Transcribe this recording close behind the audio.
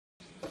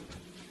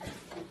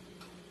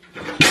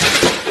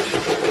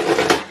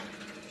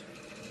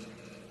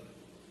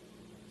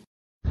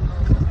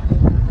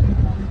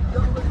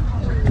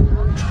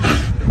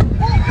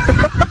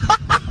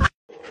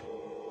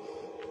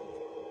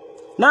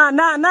Nah.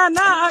 Let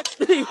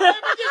me get you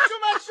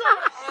my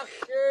shirt.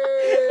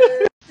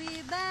 Happy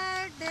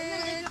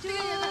birthday to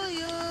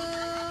you.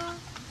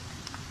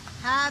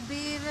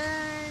 Happy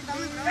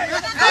birthday.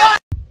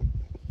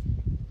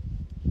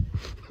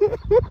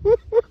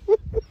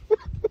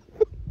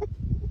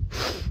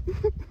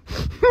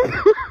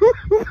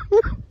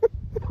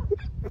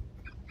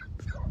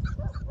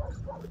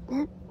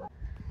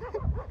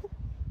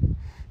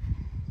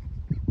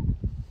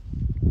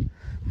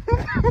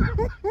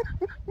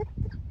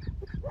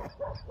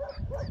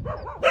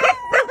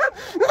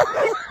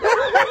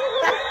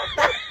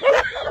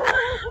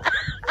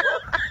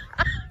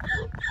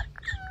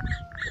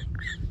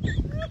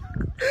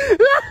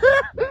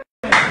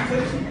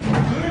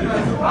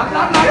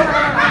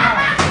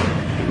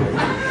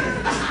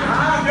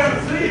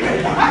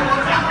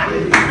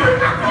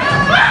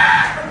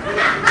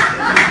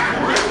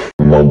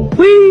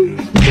 Wee!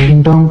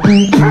 Ding dong,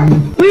 wee!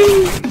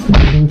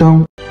 Ding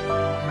dong.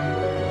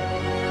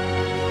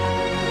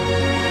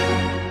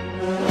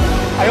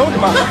 哎呦我的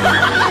妈！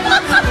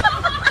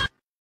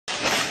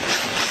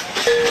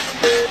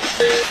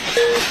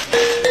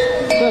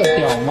 这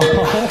屌吗？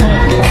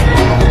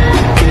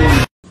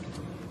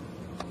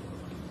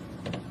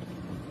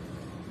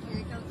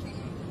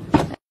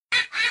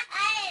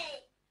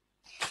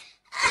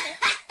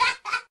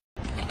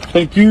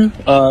 Thank you.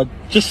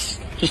 Just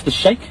a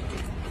shake.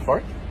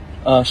 Sorry.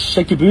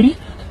 Shake your booty.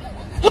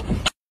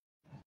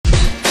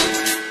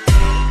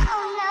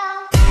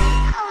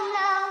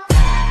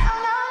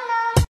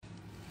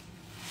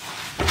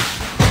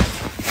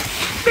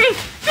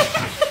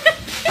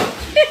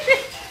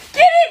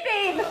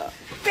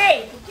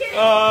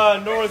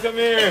 Nora, come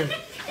here.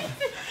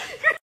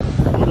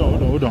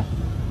 Hold on.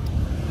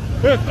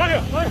 Hey, come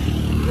here.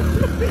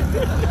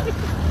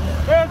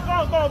 Hey, go.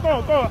 Go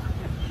on.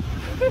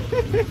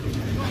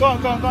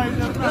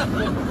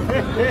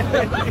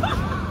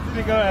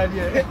 Go ahead,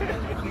 yeah.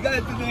 You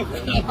gotta do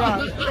that.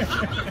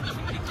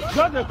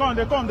 Just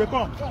they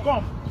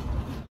come.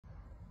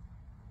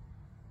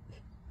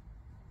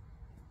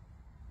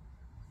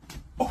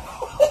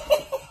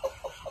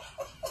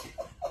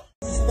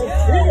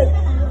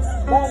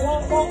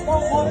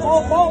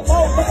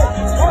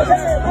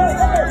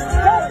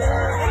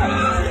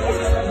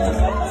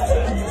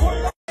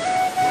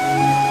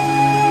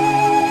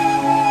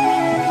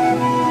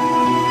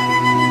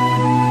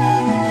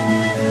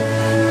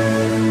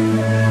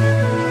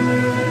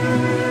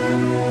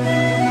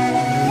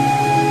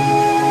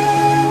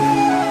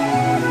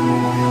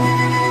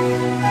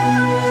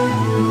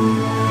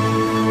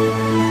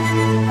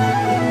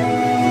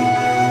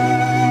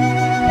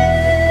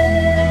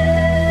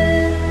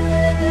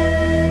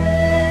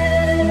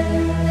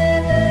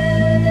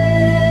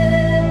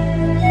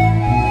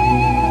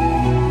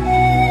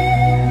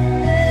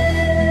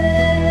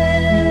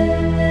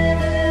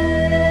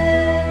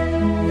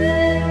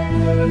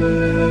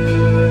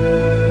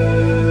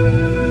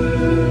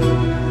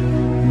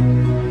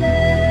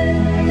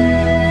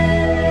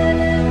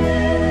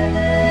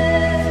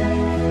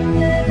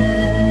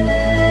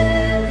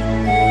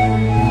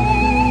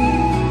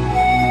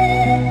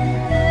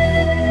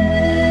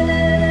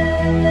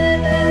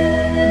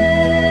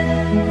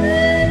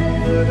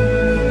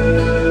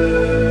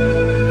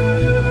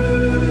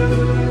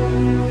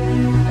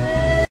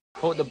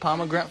 Hold the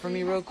pomegranate for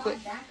me real quick.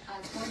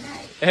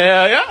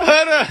 Hell yeah.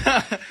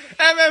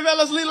 Hey man,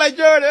 fellas, lead like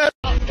Jordan.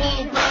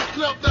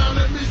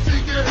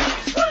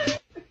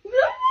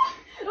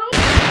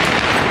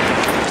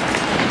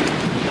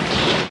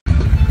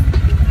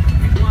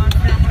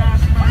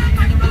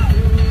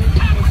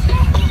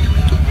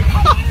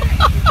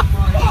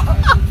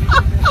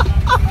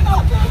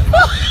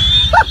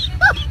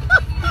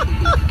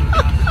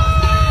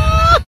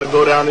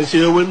 Go down this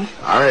hill with me?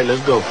 Alright,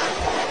 let's go.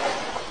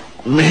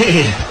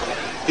 Man,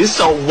 it's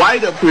so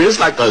white up here, it's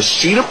like a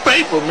sheet of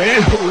paper,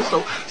 man.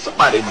 So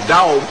somebody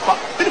dog.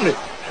 Wait a minute.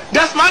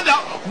 That's my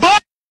dog.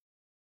 But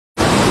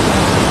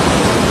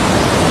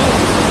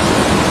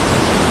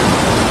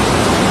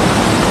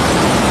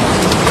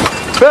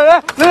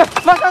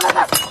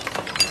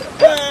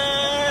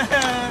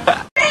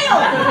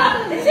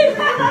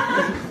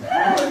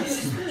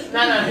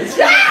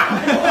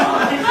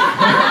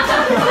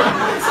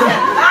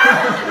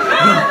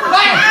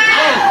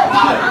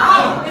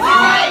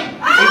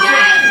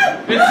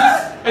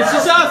It's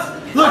just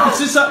us. Look, it's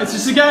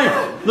just a game.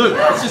 Look,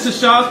 it's just a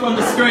show from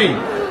the screen.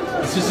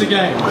 It's just a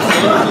game. It's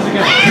just a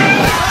game.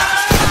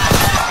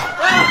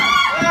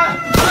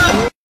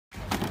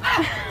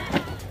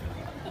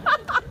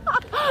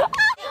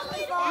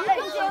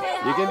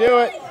 You can do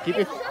it. Keep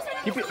it.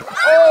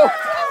 Oh!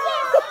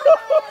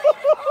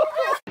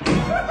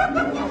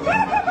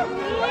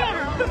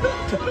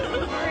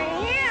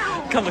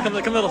 Come on.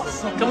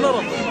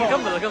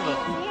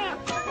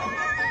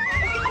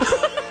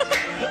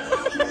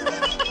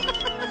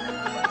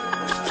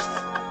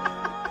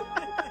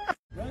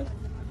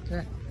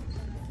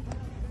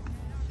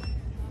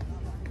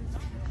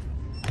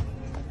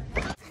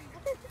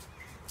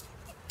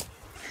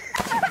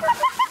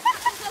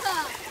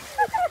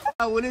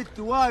 ولدت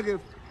واقف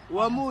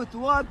واموت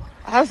واقف.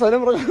 حسن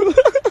امرق.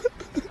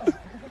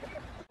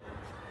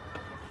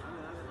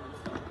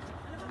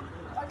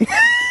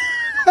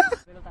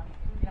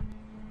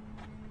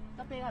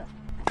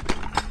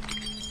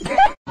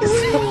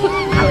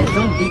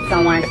 Don't beat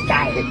someone's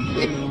guy.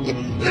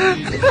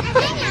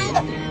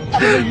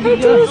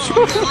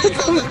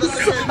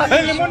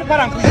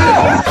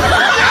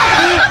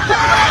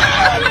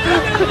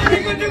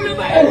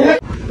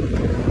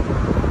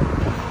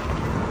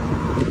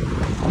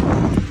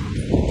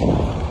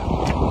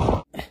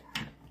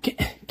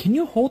 Can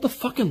you hold the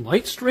fucking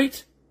light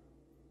straight?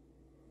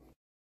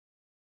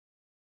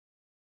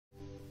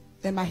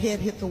 Then my head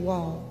hit the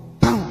wall.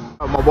 Boom.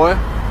 My boy?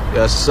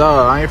 Yes, sir.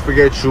 I ain't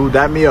forget you.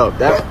 Dap me up.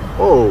 That.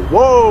 Oh,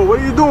 whoa. What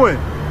are you doing?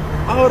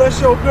 Oh, that's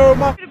your girl,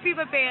 my.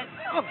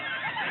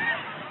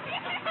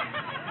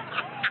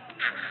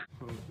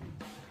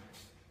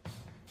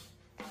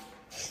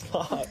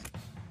 Stop.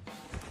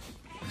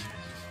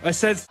 I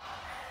said.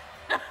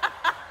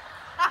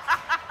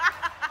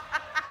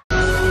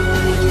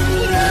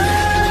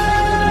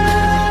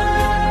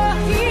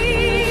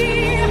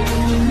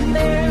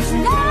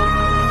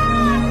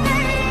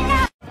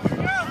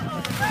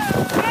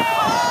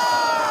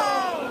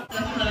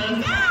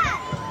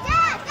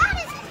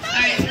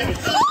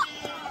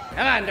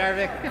 Come on,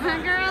 Darvik. Come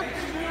on, girl.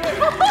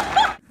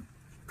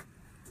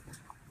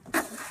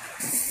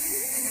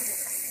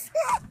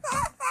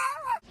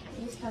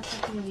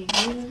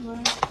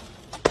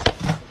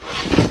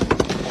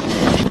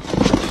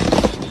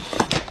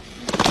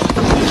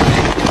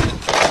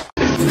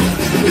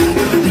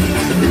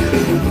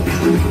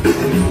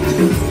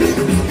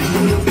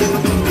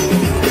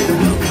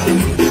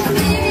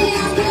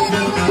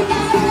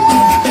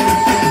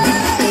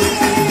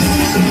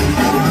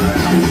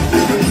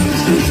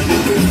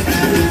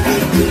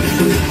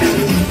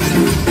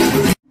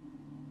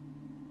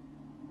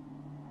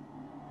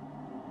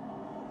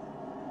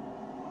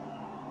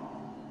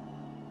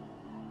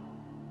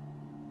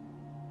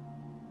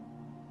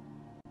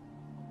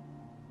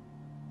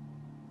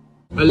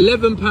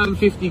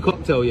 £11.50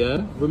 cocktail,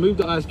 yeah? Remove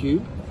the ice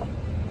cube.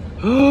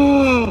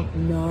 Oh!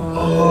 No.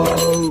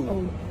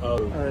 Oh.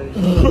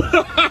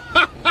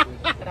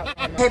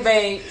 Hey,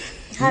 babe.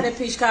 How that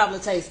peach cobbler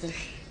tasting?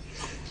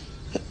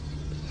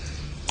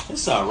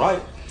 It's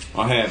alright.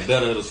 I had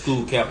better at the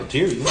school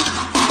cafeteria.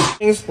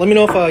 Let me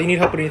know if you need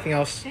help with anything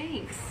else.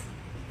 Thanks.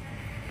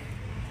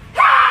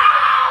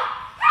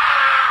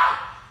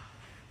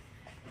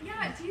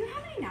 Yeah, do you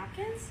have any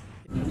napkins?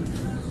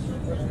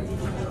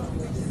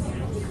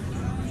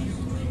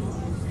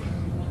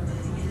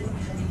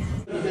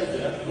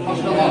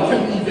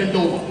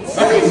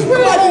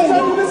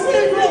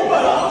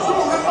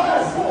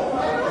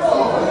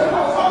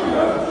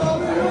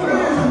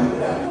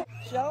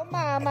 Show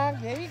mama.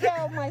 There you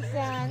go, my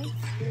son.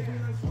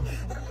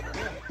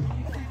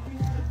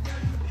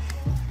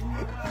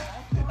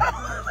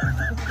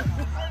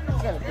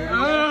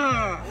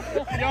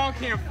 Y'all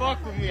can't fuck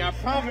with me, I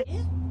promise.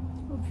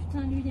 Oh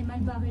putain, lui il est mal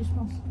barré, je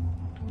pense.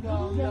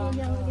 Regarde,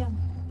 regarde, regarde.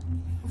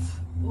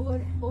 Oh,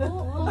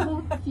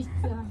 oh,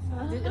 putain.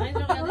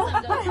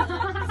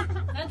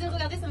 Rien de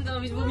regarder, ça me donne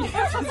envie de vomir.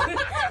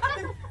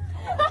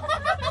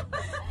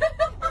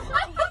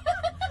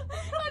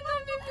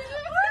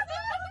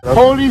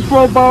 Hold these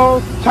four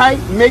balls tight,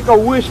 make a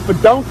wish,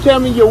 but don't tell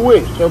me your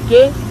wish,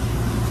 okay?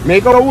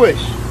 Make a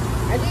wish.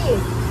 I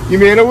did. You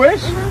made a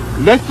wish?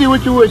 Let's see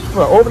what you wish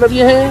for. Open up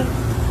your hand.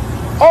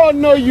 Oh,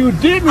 no, you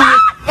didn't.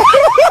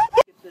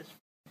 If this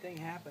thing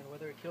happen,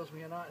 whether it kills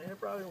me or not, and it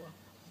probably will.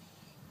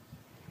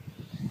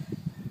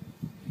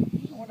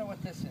 I wonder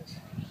what this is.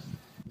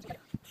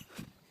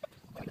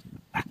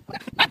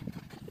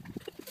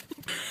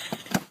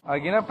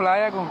 Aquí en la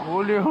playa con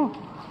Julio,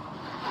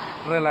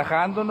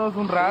 relajándonos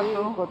un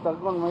rato.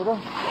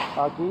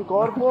 Aquí,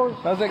 Corpus.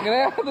 No se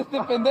crea de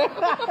este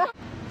pendejo.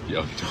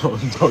 Yo,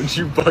 don't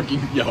you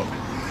fucking, yo.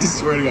 I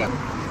swear to God.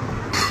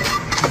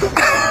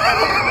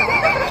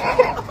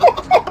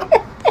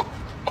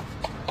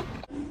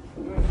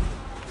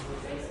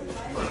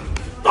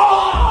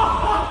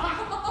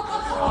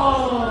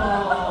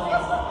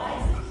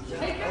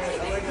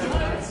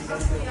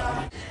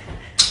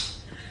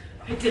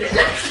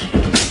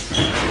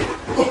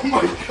 Oh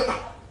my God.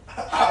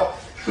 Ow.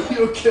 Are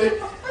you okay?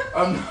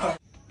 I'm not.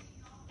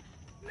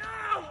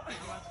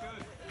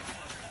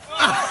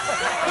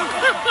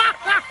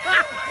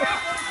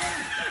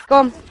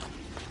 Come.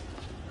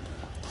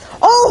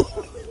 Oh!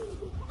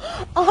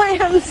 I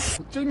am.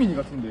 젤미니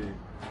같은데.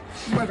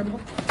 신발 같은 거?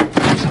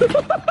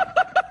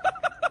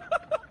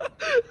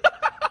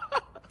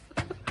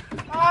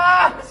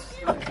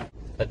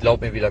 Das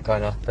glaubt mir wieder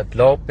keiner. Das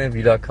glaubt mir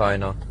wieder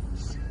keiner.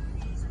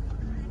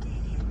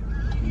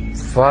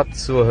 Fahrt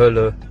zur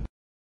Hölle.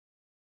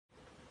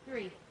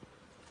 3.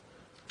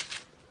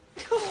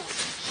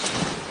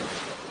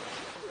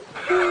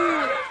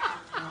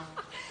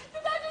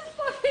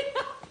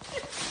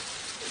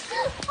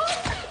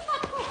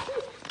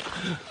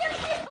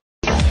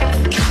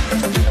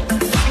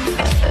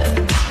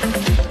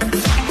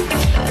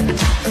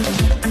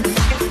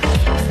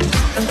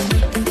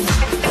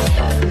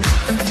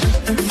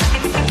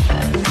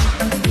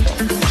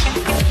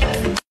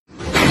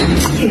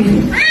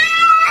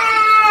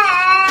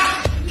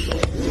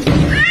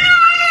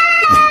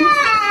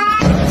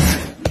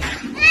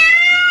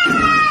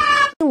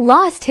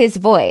 lost his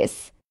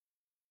voice.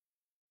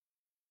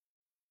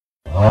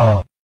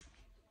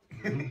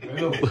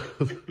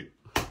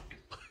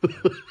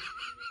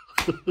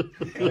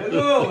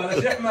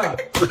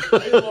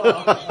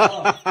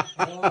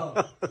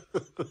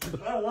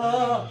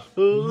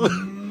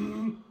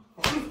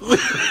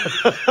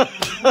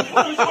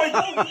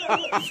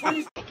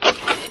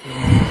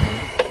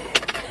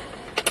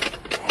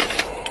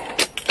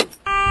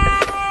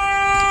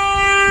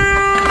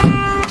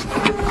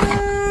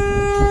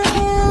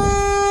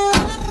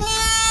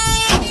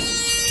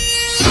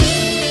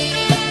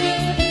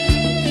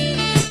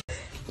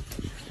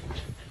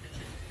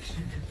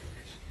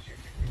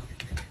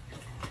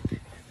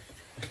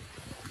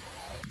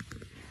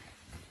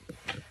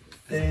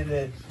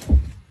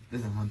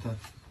 This is one touch.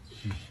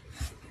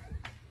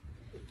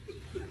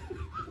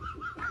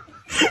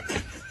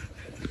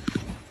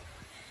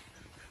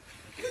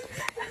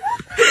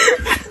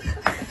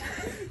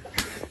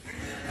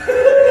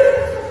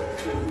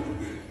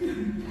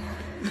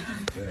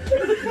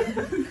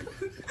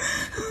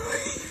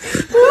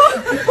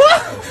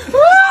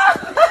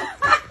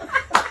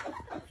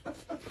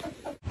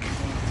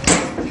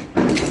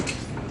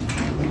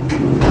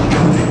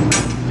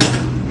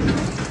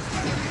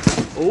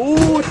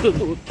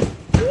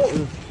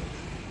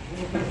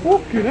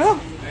 Fucking hell.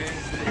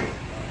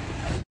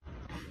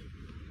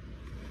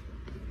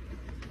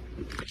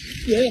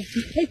 Yeah.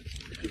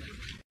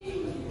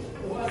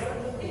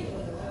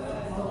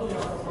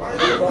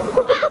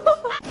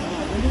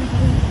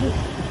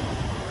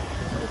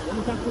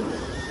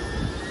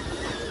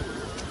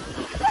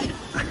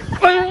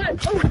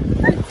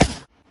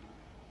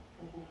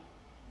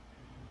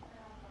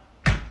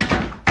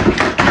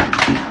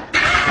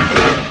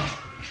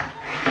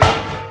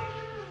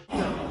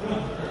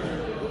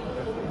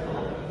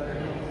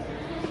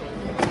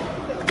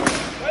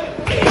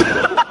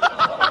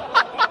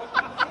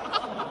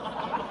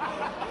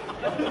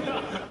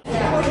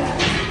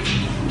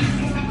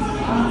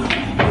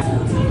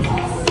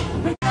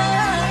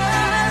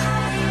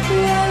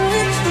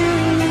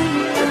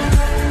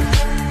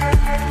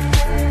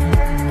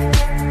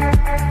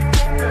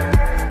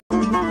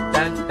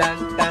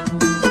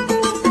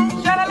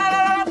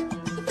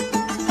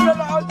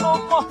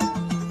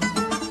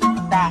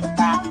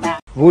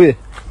 ابوي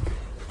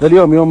ده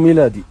اليوم يوم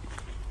ميلادي.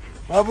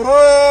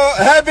 مبروك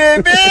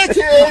هابي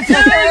بيتي.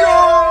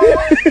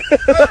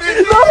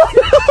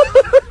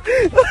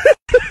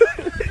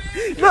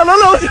 لا لا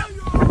لا.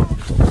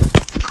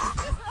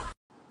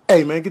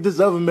 Hey man, get this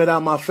oven mitt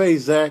out my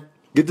face, Zach.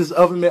 Get this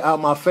oven mitt out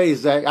my face,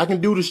 Zach. I can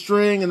do the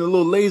string and the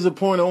little laser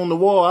pointer on the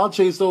wall. I'll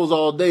chase those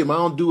all day, man. I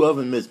don't do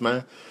oven mitts,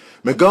 man.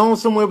 Man, go on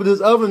somewhere with this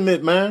oven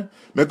mitt, man.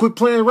 Man, quit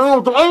playing around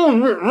with the oven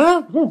mitt,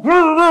 man. Quit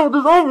playing around with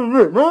this oven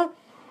mitt, man.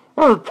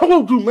 I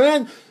told you,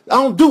 man. I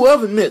don't do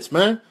oven mitts,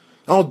 man.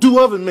 I don't do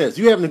oven mitts.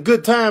 You having a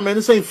good time, man.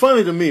 This ain't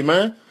funny to me,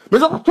 man.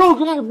 Man, I told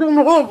you I don't do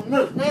no oven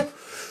mitts, man.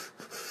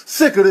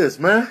 Sick of this,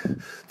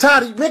 man.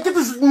 Tired of, man, get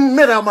this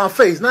mitt out my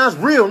face. Now it's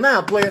real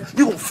now, player.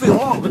 You gonna feel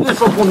all of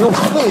this up on your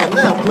skin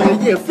now, player.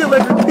 Yeah, feel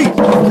every piece.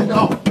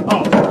 Oh,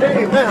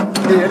 hey, now.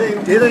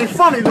 Yeah, it ain't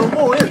funny no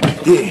more, is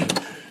it? Yeah.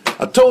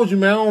 I told you,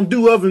 man, I don't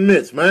do oven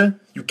mitts, man.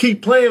 You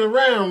keep playing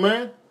around,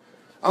 man.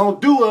 I don't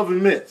do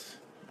oven mitts.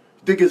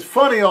 Think it's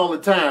funny all the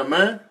time,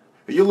 man.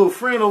 And your little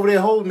friend over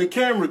there holding the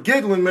camera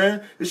giggling,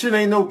 man. This shit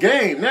ain't no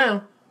game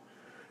now.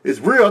 It's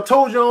real. I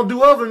told you I don't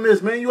do oven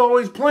mitts, man. You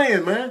always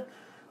playing, man.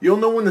 You don't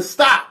know when to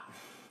stop.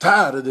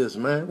 Tired of this,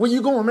 man. Where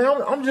you going,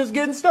 man? I'm just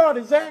getting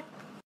started, Zach.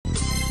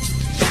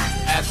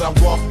 As I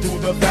walk through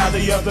the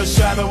valley of the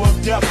shadow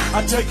of death,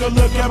 I take a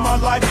look at my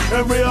life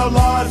and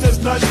realize there's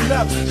nothing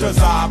left. Cause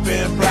I've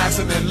been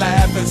blasting and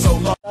laughing so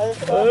long.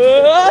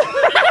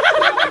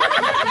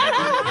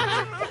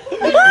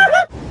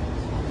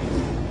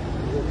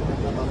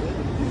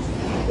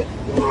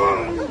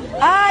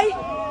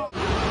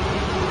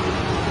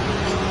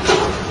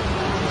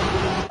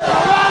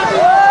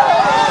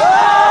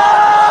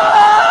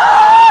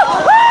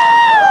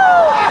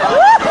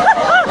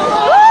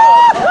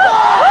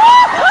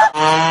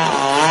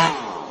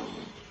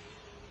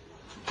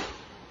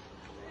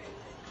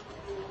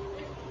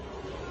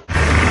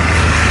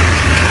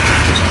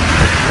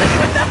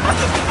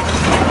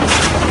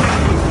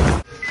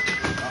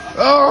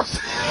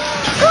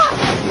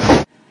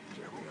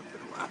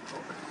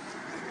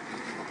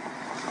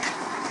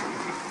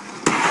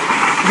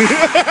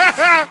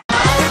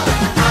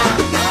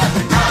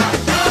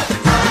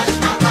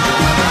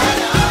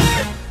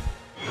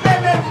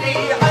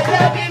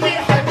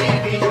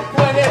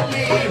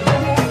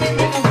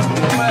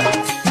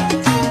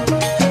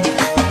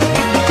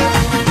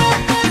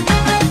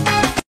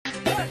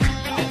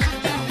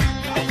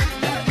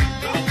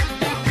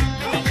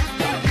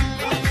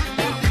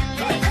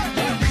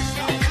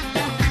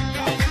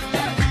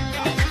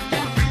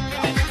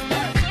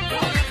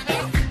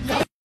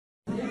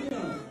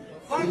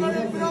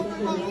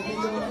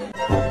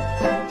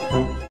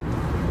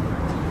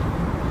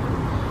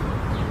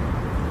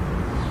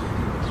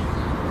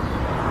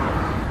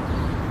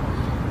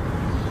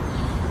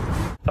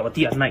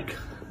 Zapatillas Nike.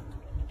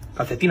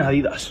 Calcetines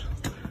Adidas.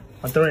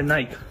 Pantalones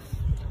Nike.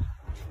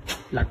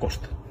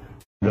 Lacoste.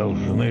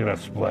 Должны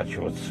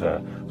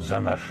расплачиваться за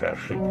наши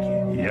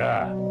ошибки.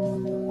 Я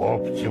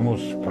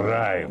Оптимус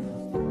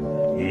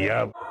Прайм. И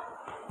я...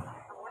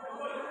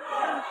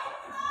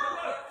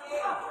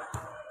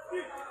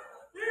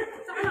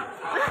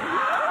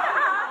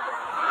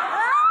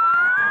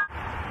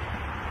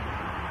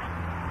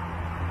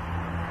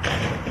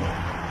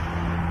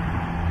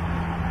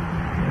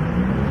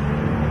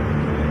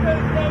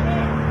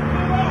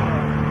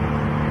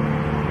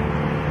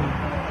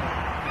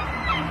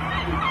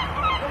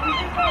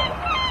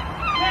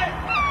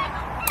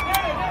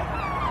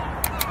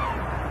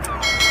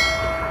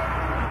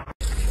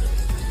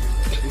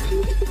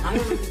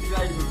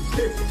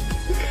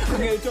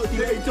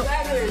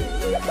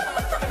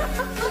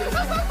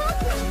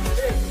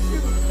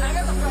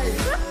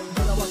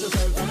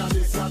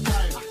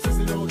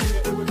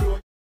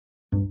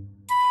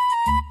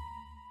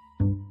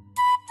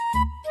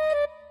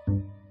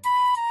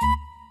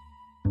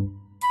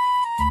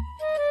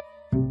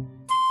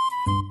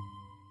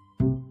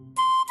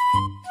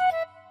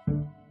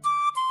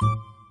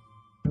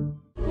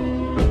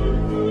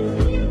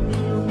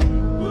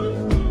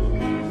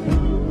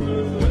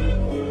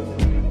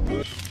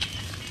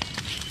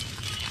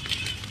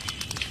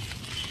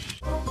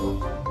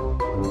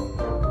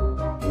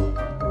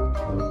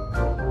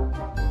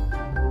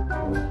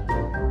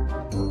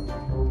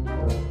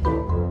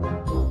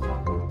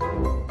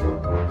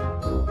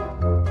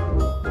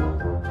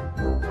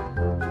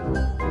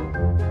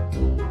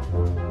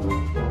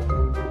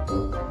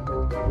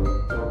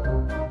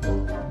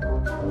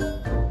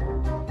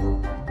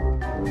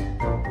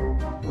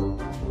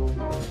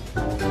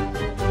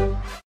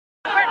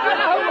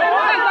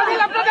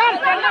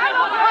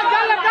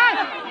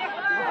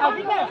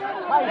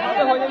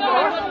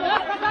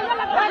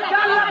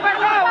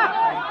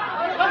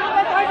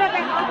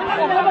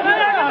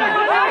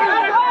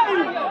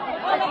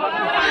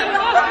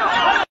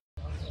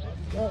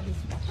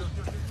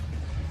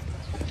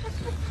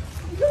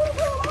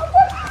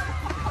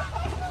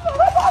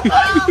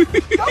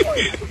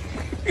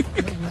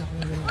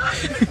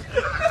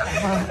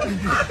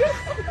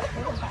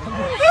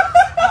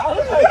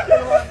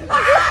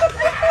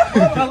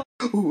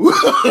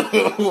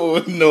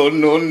 No,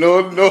 no,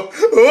 no, no.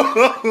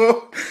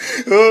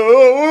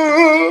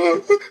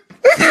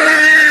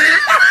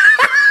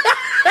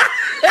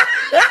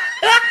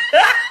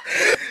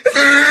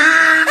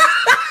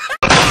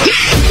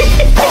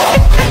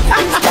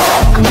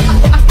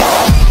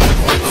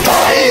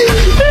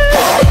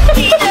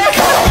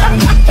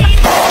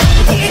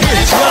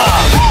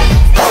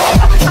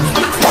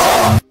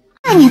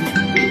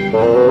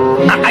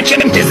 А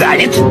чем ты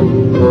занят?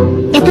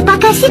 Это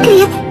пока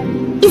секрет.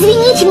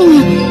 Извините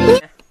меня.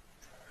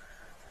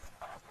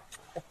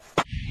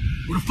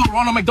 Where the fuck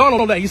Ronald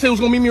McDonald on that? He said he was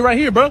gonna meet me right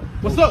here, bro.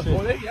 What's up?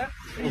 Oh, there you at?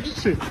 Oh,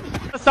 shit.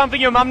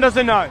 Something your mum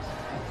doesn't know.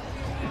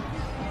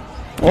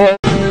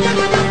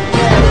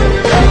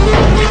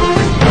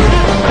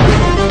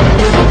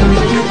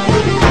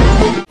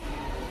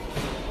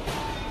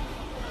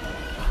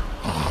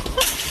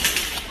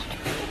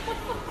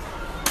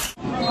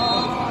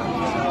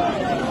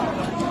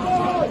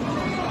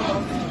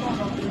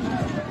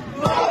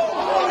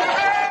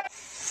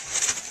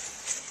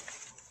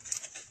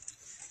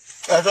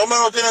 Ese hombre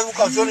no tiene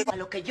educación. A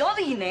lo que yo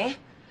vine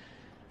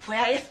fue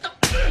a esto.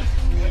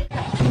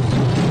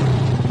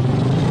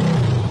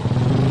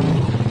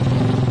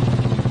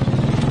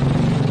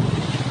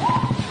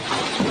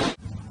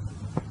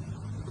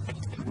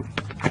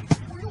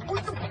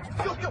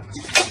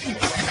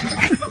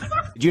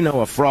 Did you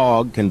know a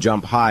frog can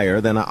jump higher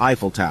than an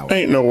Eiffel Tower?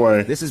 Ain't no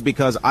way. This is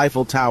because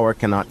Eiffel Tower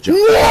cannot jump.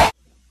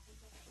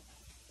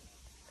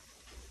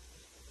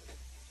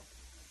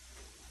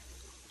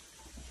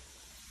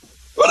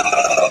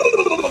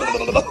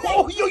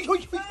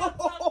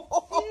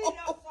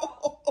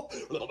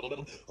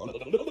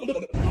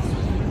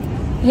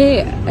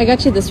 Hey, I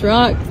got you this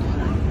rock.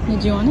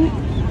 Did you want it?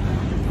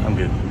 I'm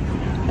good.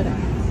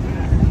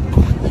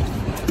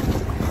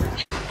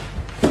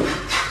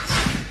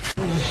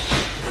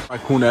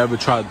 Kuna ever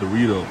tried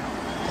Dorito?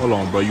 Hold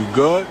on, bro. You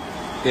good?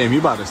 Damn, you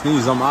about to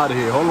sneeze. I'm out of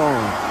here. Hold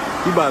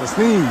on. He about to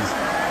sneeze.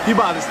 He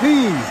about to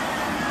sneeze.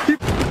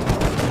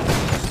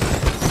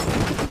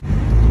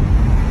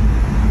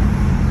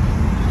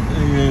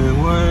 Nigga,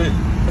 what?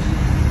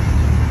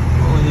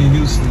 Only in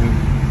Houston.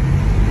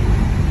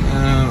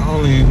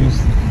 Only in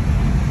Houston.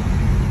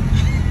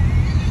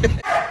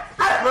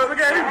 Look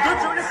at him. Good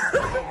job.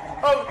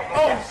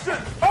 Oh, shit.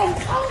 Oh,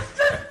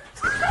 shit.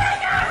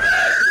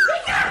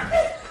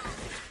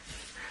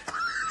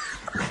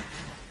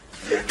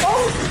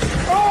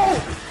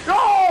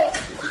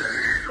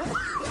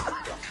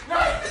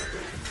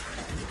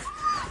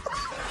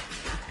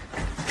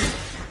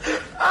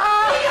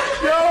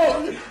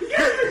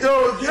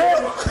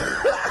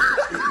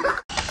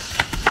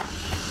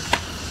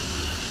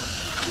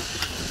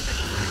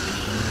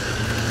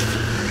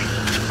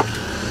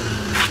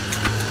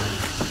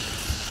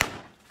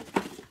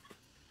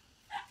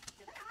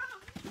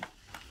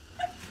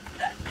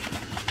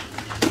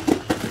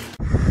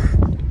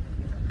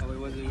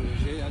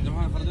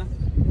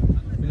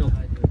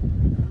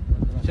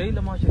 شايل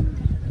ما شايل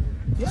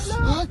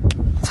يلا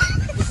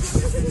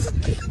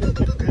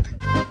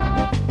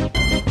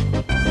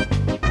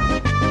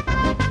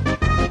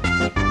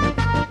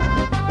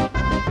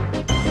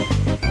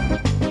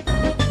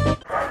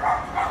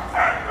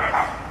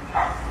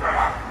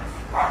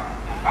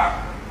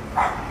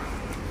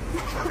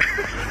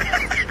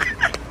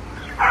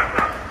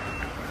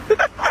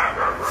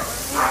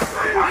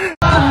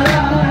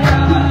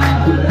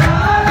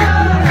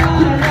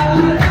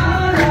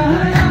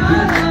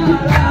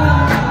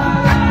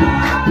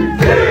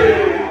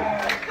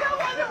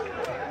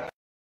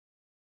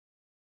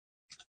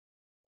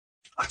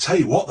I tell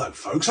you what though,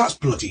 folks, that's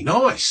bloody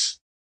nice.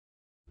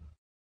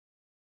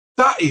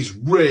 That is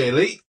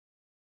really...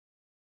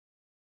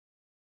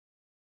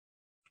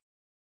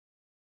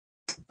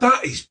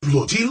 That is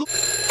bloody...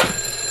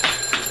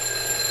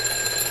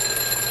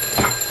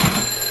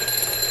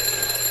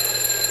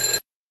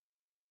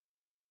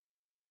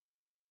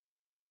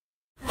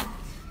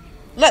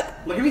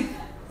 Look at me.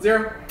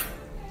 0.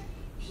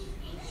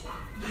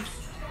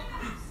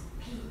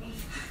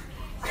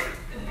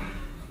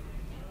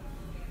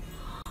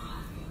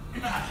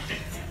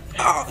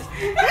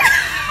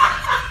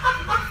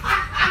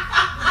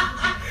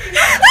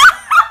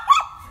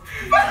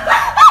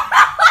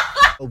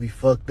 Kobe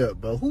fucked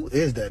up, bro. Who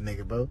is that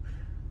nigga, bro?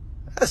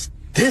 That's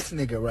this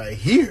nigga right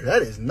here.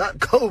 That is not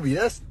Kobe.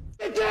 That's...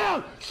 Get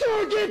down!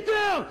 Sir, get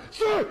down!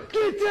 Sir,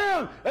 get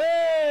down!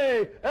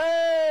 Hey!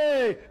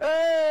 Hey!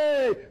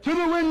 Hey! To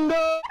the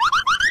window!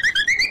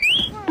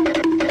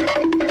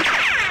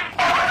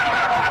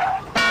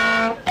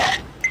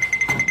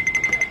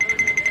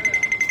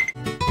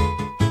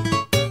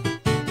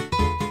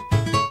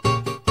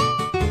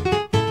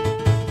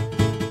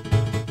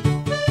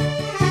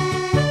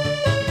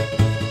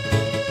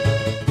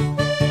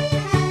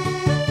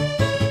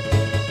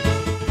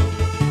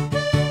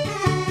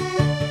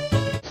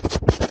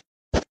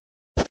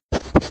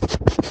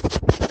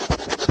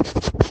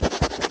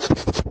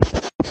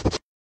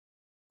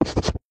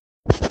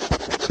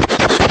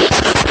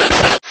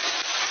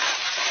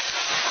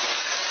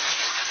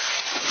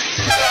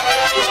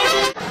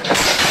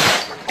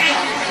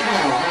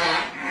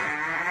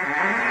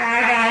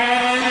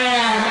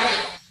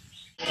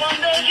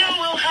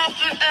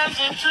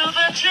 To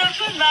the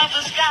children of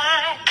the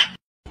sky.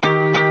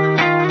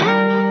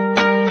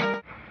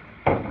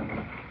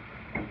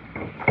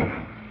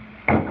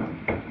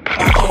 I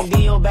can't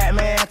be your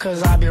Batman,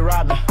 cause I be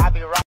robbing.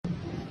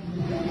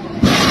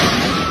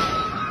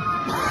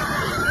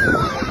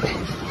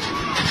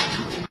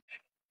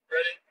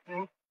 Ready?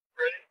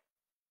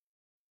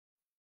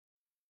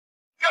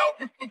 Go!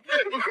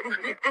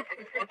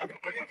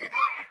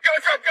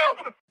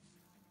 Go!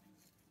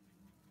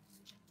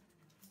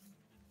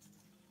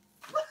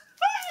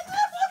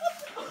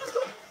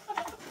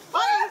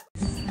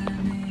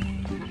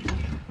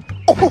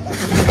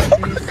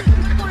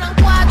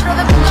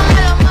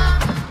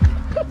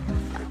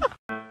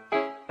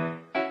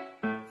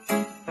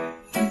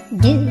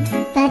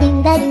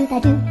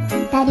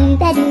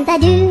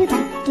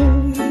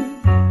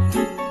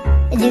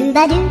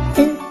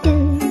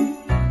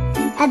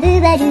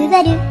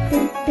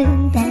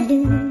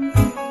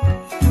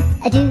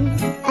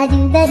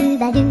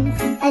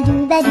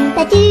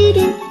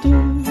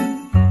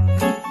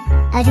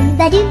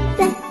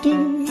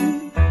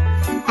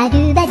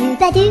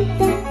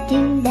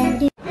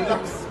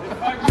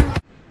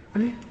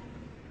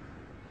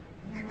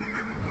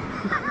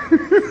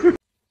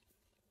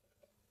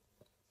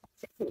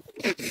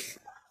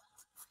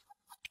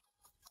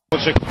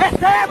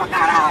 Receba,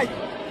 caralho!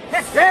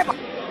 Receba!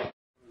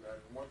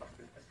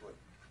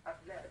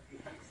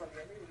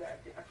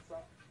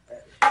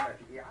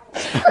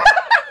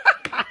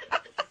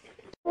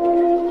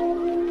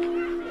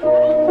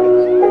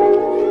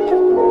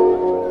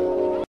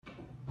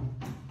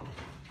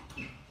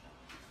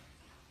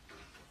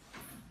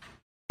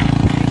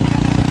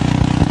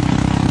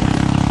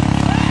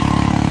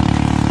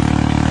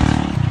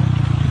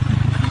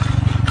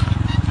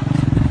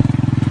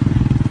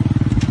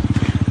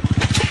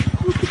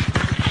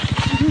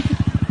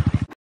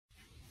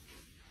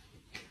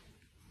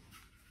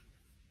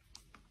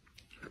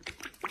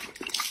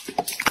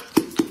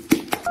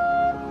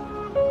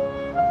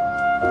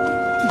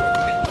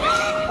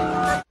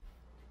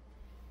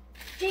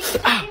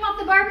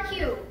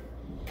 Barbecue.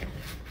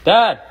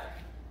 Dad.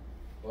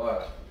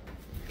 What?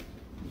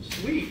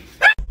 Sweet.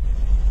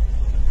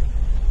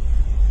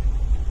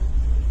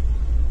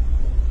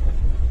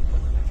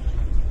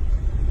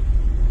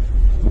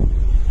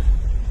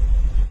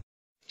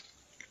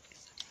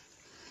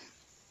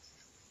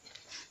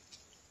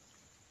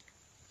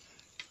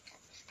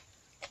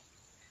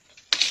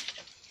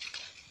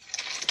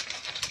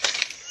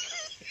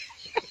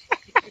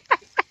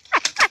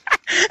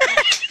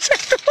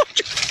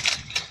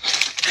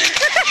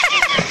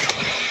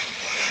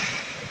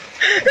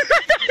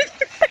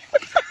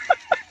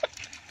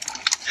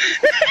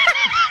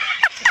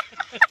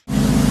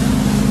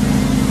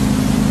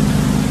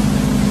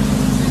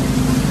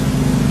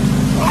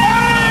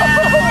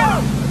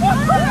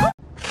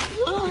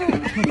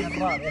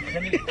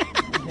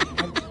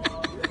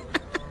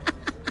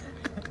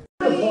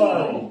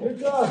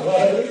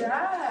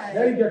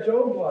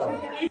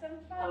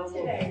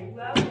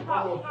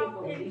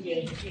 Oh,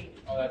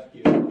 that's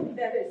cute.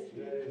 That is.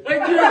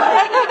 Thank you.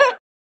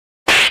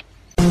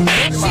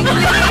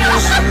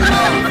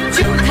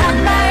 就坦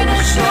白地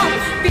说，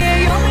别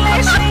用泪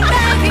水代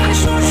替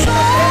诉说。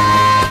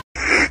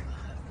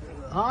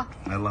ها؟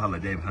 يلا هلا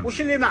جايب هم.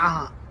 وش اللي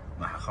معها؟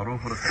 مع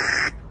خروف ورسل.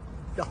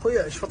 يا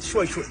اخوي اشفط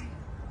شوي شوي.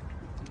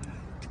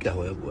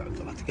 تقهوى يا ابو عبد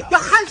الله تقهوى. يا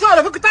خل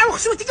سولف اقطع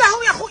وخشوا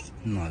تقهوى يا اخوي.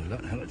 لا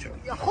رجع.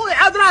 يا اخوي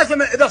عاد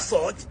لازم ذا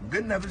الصوت.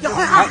 قلنا يا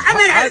اخوي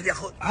حمل عاد يا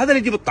اخوي. هذا اللي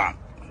يجيب الطعم.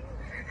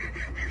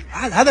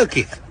 هذا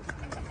الكيف.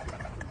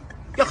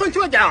 يا اخوي انت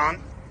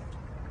ودعان.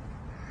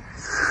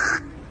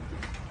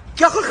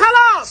 يا اخوي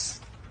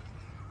خلاص.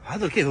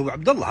 هذا الكيف ابو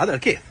عبد الله هذا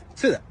الكيف.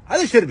 سذا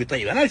هذا شربي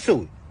طيب انا ايش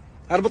اسوي؟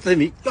 اربط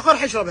ثمي. يا اخوي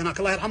روح اشرب هناك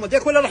الله يرحمه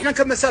ديك ولا رحنا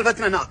نكمل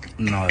سالفتنا هناك.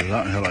 لا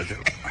يا راجل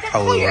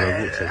حول ولا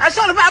قوه.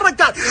 اسولف مع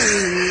الرجال.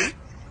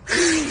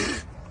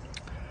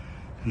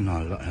 لا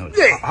يا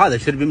رجال هذا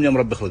شربي من يوم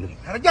ربي خلقه.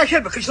 يا رجال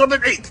شربك اشرب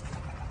بعيد.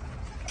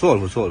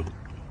 سولفوا.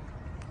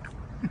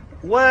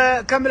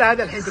 وكمل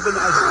هذا الحين تقول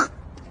معي.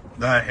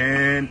 لا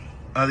الحين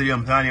هذا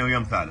اليوم ثاني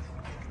ويوم ثالث.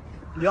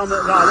 اليوم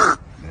ثالث.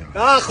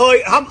 يا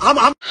اخوي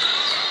هم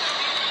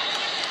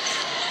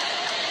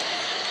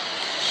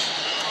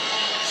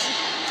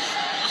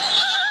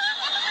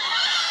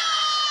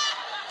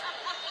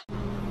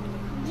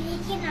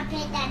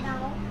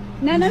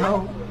No.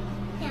 No.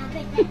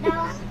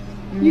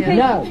 You can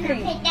No.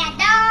 pick that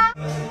dog.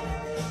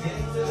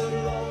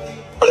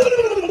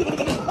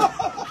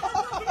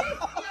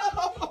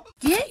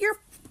 Get your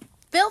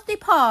filthy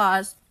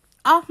paws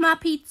off my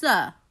pizza.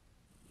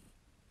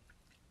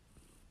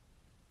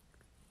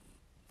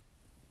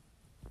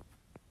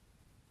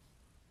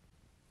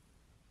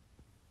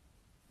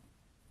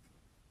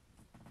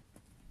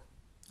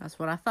 That's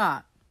what I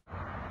thought.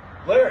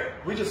 Larry,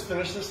 we just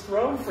finished this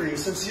throne for you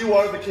since you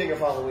are the king of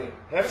Halloween.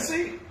 Have a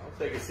seat. I'll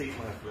take a seat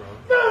on my throne.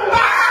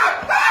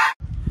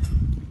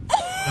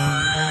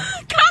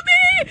 Come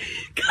here!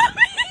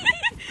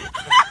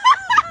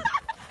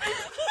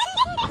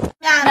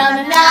 Meow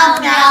meow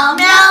meow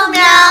meow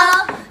meow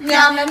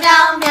meow meow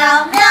meow meow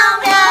meow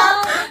meow.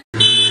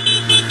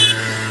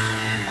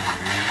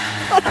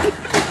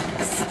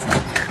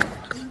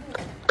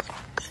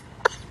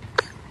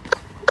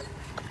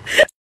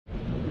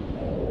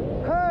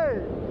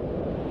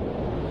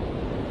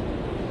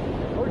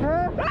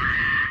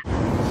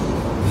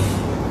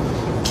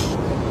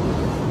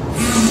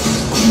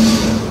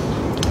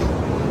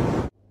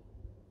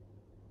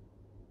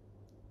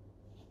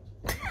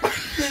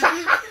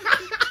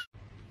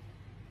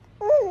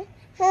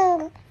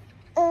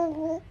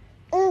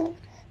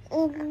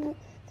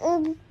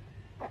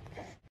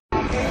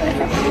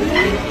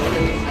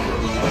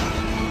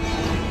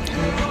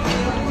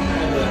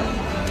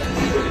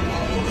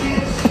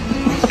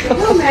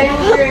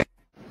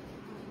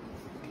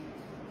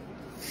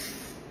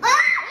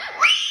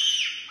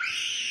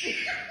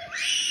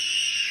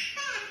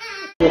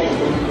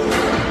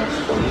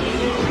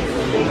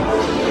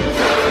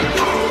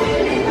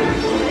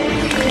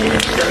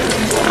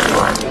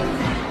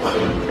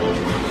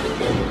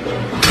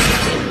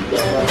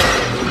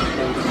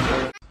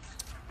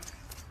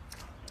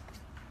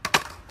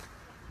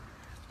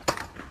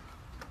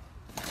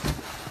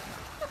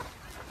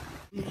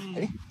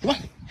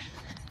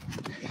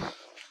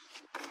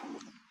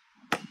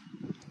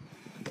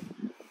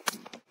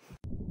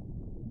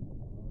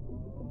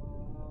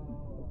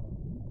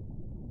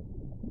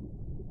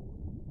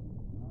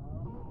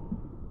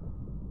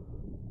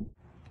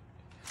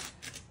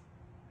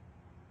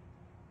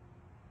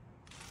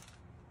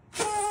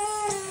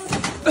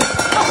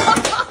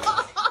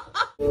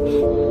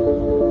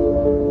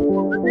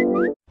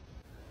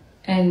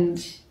 And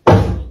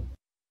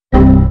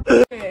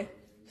okay,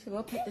 so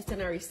we'll put this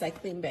in our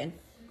recycling bin.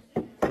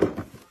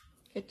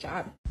 Good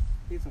job.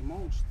 It's a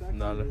monster.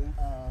 Nada.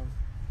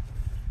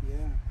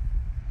 Yeah.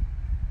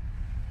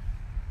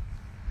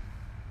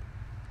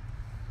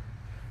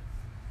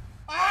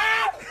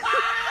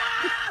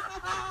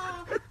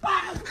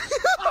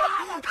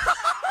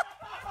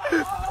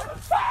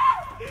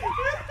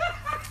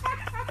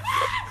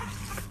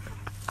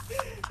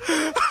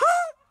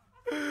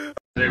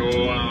 Det går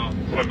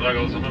formiddag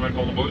alle sammen.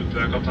 Velkommen ombord. Du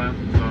er kaptein.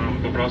 Da er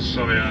alle på plass,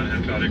 så vi er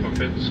helt klare i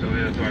cockpit. Skal vi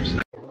etter hvert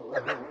stenge.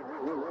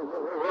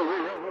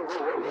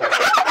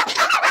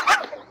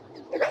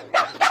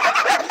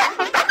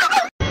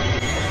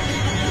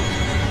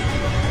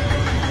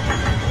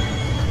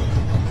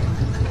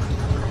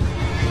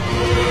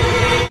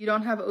 You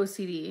don't have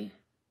OCD.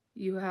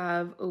 You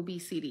have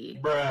obesity.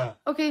 Bruh.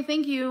 Okay,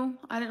 thank you.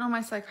 I didn't know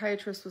my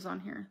psychiatrist was on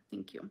here.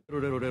 Thank you.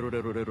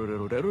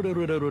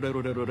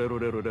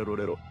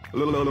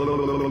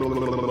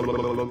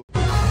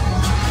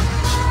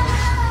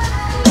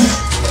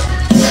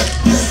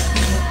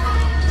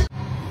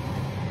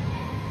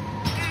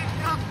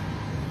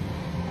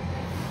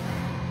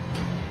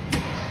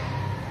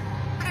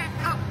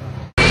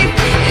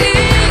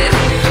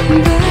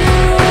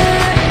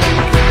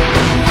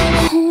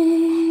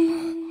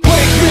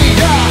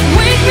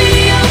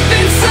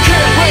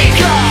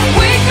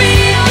 Wake me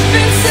up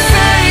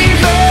inside.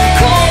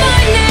 Call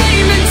my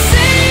name inside.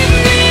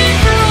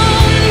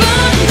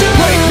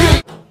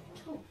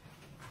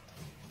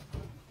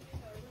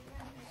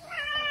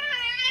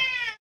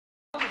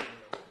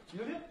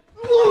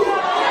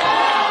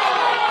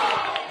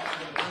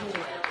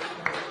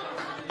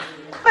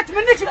 I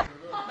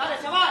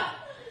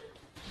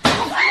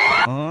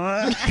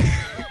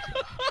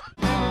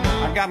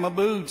got my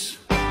boots.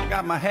 I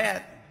got my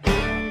hat.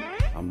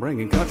 I'm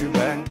bringing country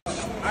back.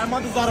 ما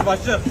تزعل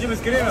باشا جيب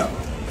سكرينه.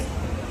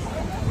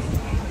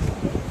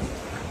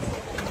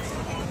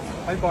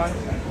 باي باي.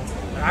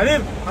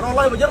 عليم انا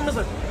والله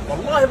بجرمسك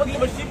والله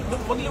بقلب الشيء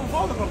بقلب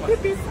فوقك والله.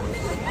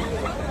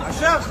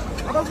 عشاق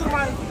ما تهزر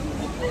معي.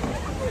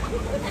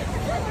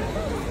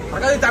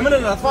 حاجات تعملها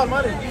للاطفال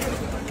مالي.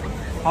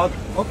 حاضر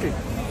اوكي.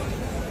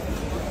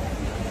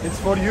 It's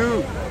for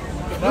you.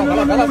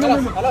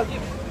 خلاص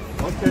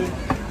اوكي.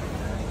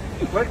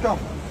 Welcome.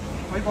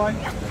 باي باي.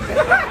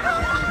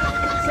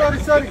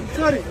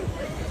 sorry.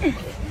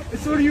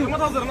 It's for you. ما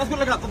تهزر الناس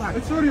كلها قاعده تضحك.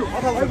 It's for you.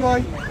 باي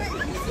باي.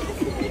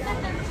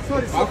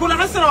 sorry. اقول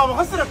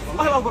اخسرك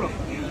والله ما اقول.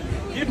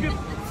 جيب.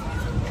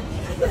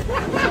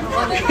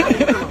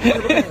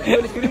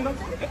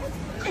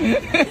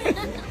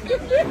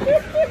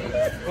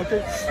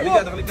 اوكي خليك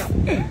قاعد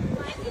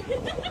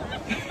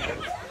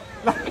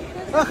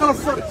لا خلاص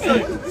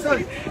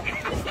سوري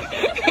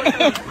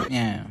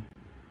مياو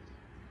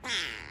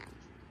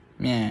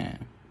مياو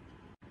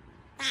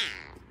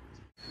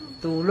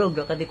Tulog,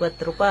 nakadi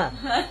 4 pa.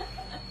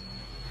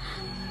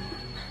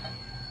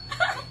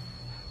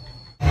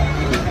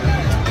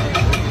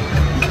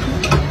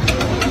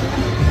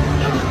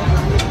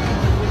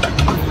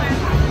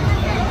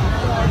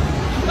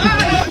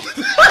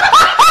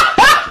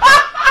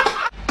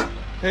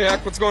 Hey,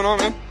 Ak, what's going on,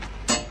 man?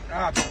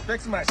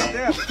 Fix my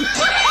step.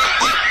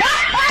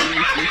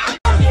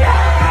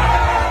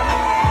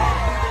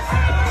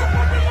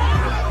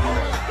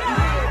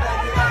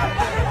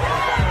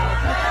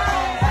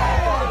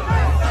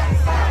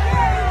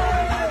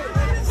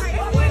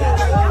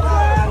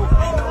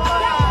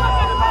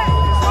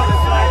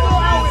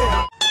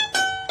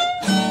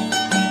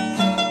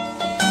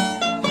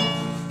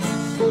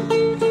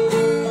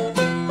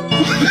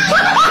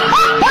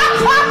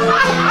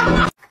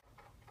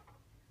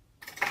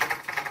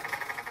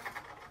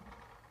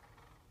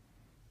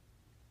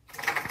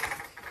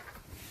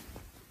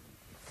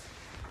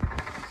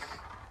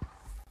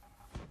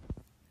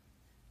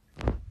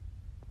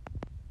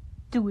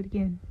 Do it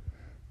again.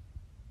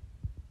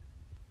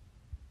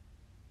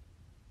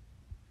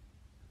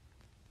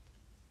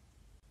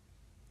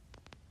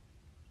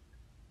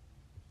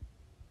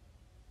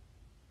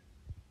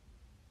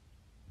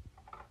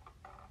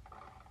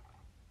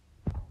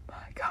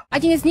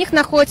 Один из них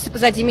находится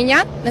позади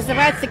меня,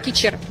 называется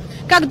кичер.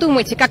 Как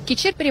думаете, как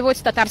кичер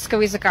переводится с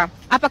татарского языка?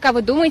 А пока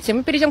вы думаете,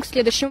 мы перейдем к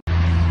следующему.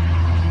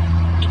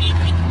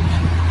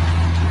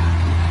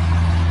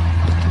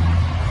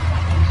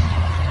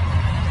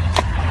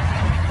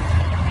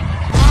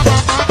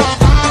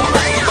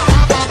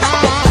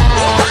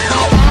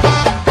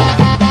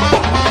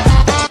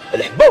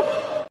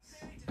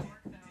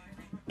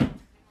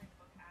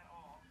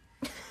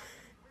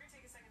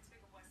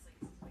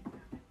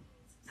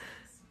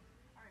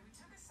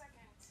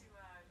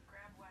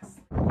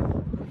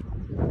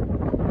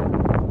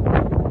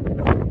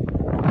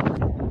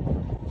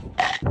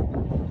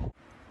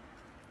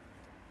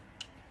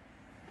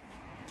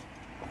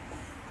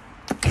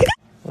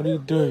 What are you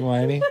doing,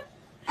 Whitey?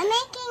 I'm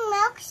making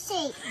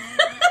milkshake.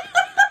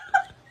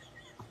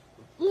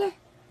 Yeah.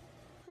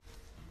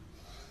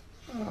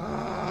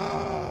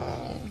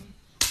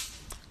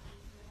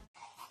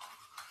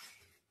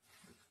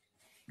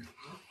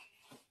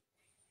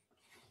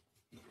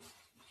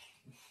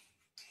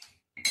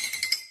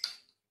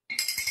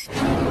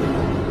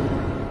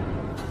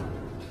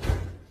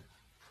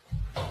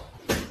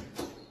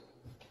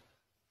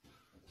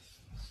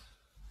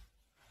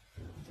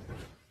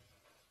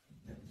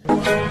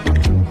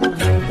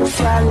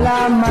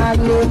 Salam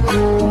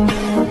alaikum.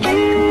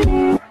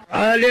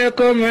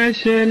 Alaikum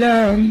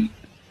assalam.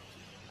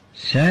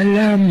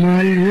 Salam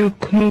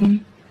alaikum.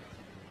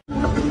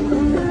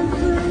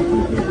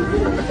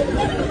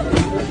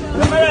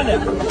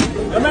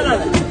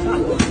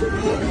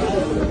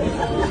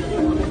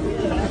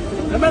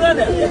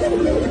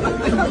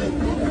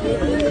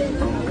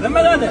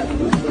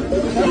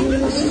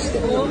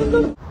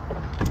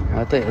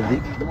 عطيه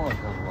ذيك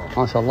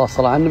ما شاء الله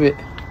الصلاة على النبي.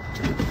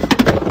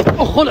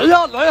 اخ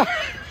العيال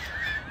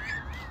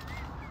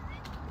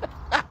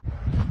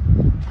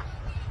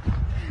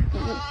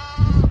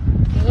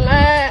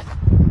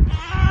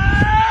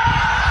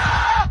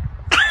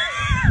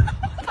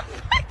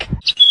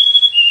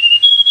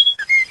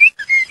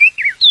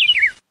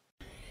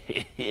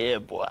Yeah,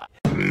 boy.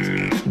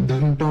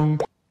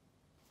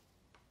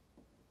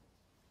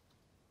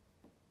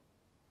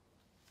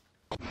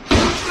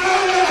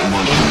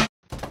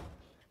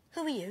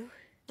 Who are you?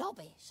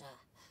 Dobby, sir.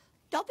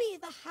 Dobby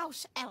the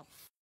house elf.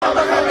 Ya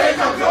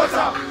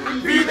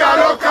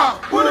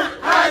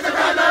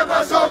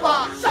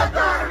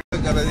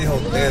le dijo a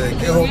ustedes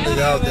que es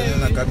obligado tener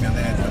una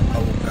camioneta para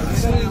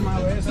buscarse.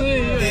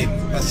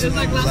 Para hacer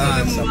una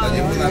mudanza, para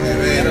llevar una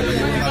nevera, para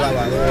llevar una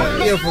lavadora.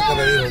 ¿Quién fue que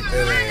le dijo a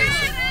ustedes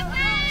eso?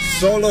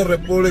 Solo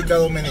República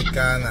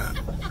Dominicana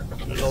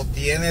lo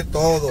tiene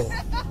todo.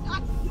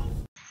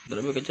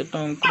 Grabe ka sa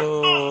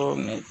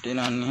tongkrong.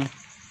 Tinan niya.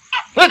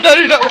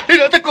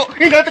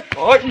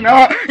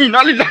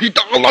 Inalillahi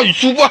ta'ala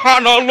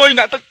subhanallah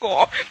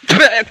inatako.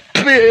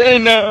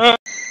 Pena.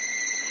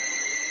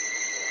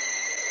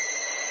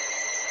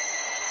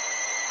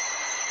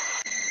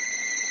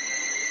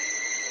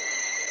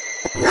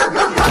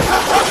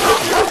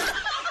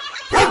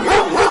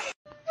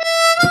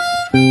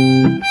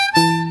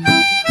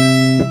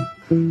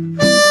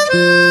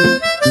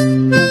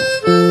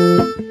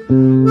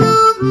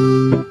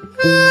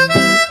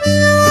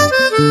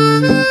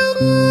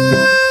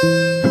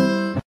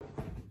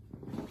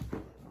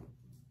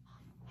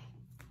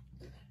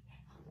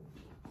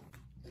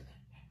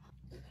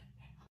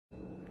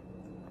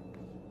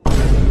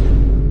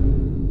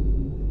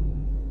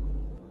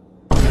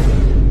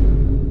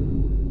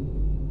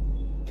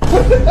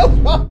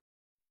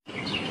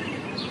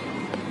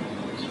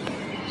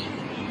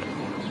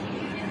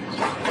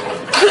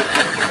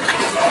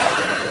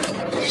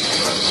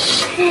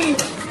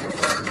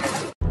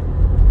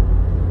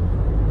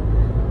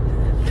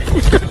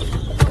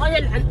 الله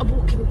يلعن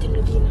ابوك بنت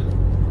الذين.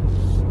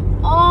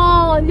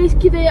 ليش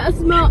كذا يا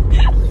اسماء؟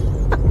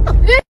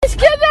 ليش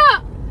كذا؟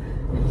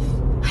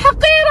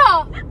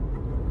 حقيرة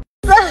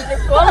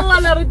والله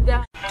لا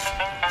ردها.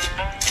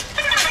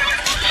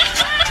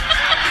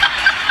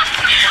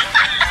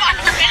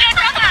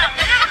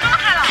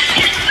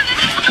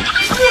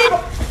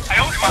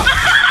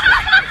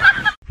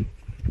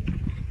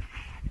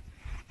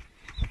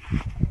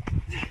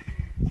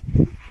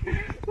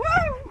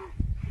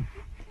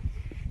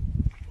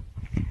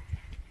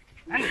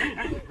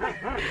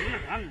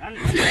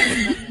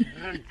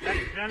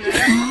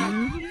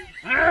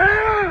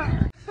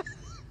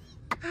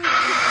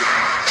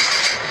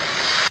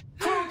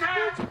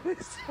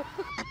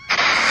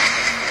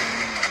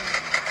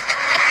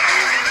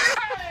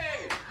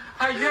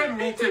 I am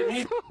meeting.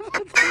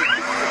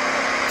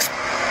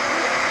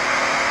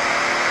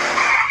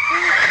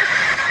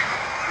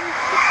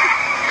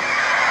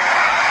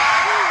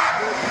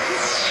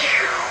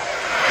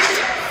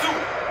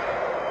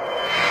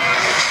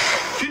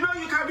 You know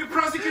you can't be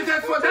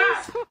prosecuted for that.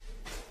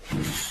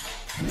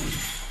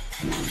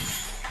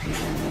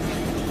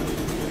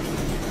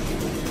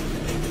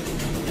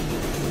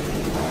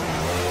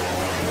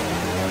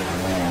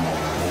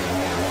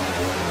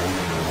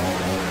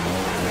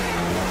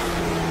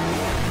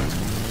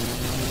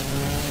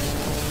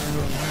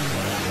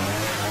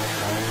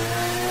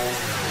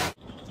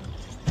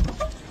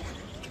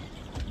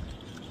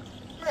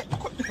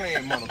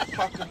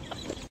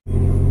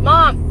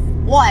 Mom.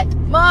 What?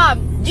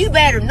 Mom, you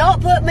better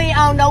not put me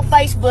on no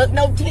Facebook,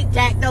 no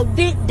TikTok, no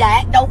Dick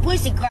Dak, no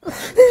pussy crap.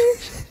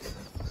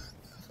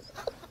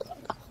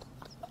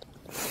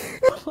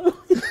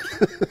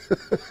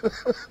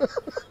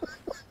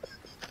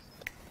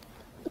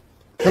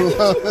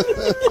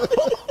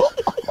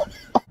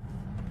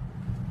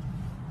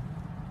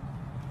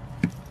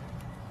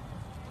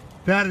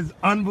 That is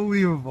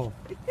unbelievable.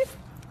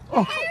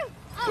 Oh,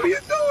 what are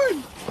you doing?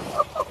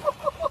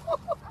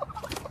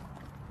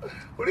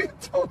 What are you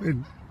doing?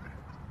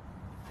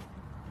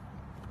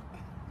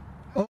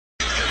 Oh.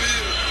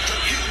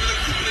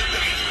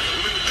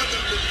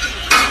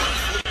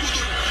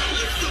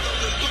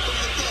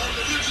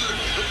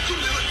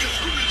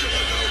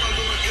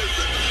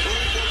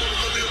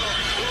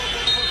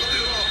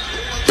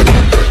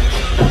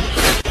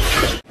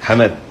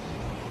 حمد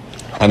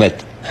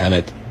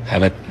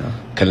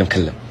كلم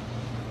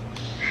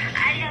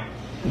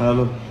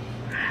الو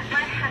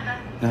مرحبا.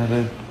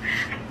 اهلا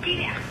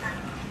اديني احمد.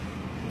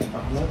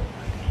 احمد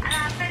انا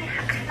اعطيني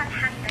حق احمد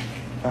حدك.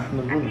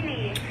 احمد منو؟ اعطيني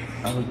اياه.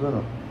 احمد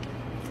منو؟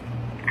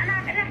 انا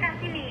عم اقول لك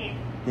اعطيني اياه.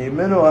 ايه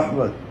منو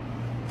احمد؟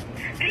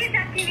 بليز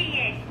اعطيني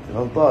اياه.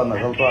 غلطانة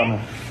بليز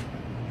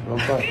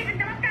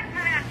انت ما بتعرف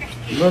ما عم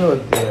تحكي. منو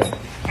انت؟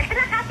 قلت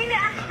لك اعطيني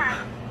احمد.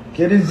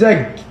 كل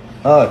الزق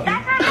هات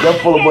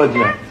قفل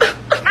بوجهه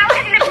مع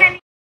واحد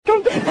لبناني.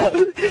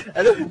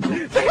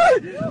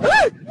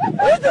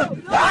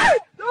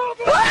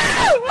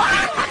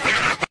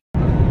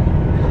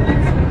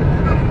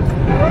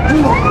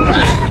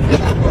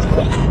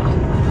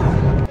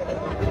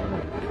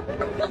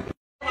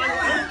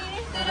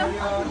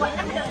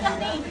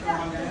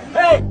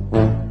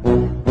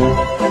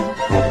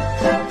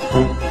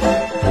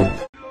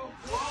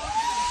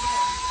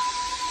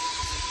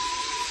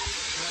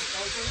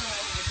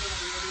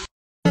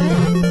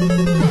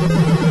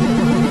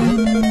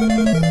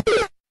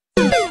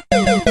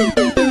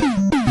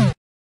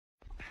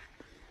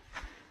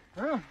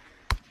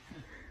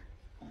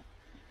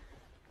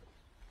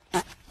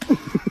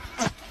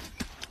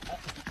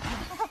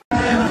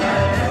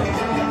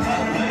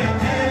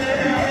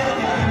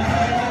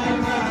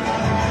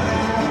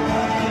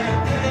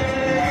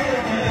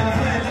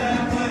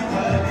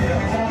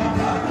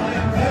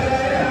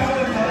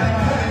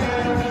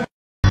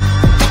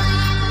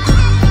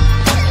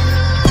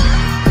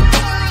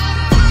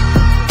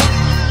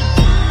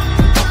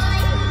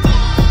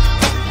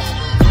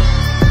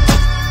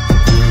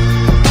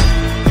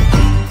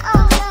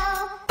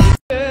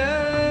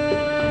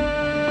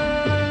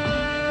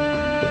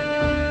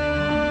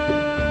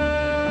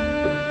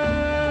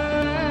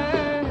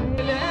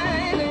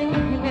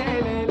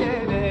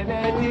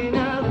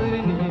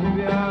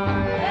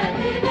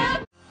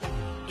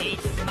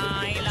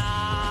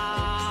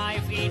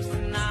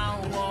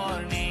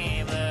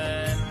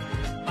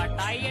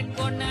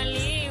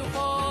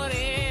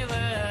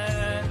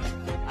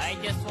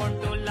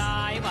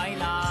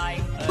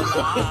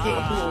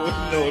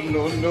 no,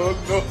 no, no.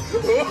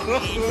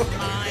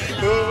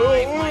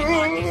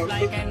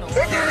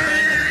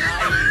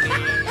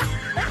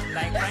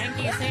 Like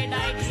Frankie said,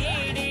 I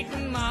did it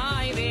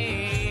my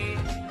way.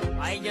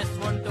 I just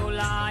want to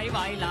live,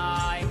 I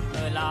live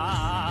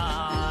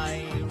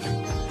alive.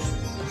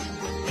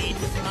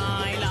 It's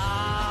my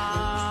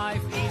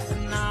life, it's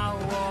now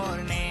or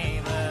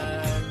never.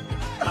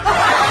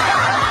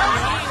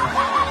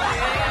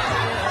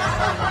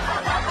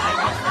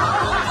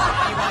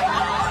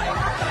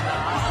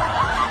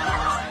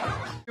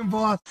 But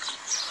Boss.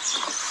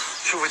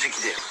 شوفوا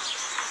كده.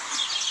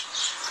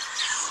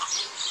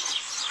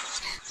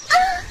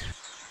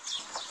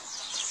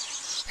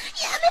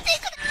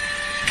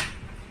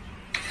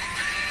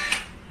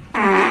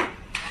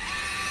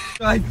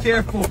 God,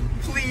 careful,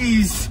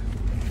 please.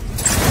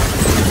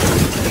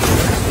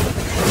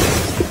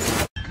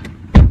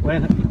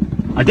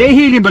 Are they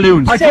helium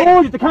balloons? I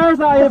told you the car's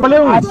not here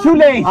balloons. It's too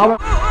late.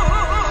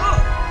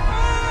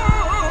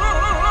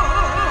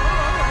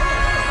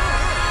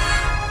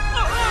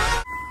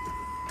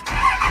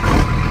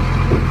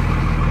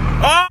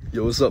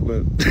 Yo, what's up,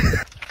 man?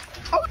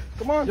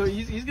 Come on, Joe.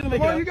 He's gonna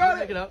make it up. You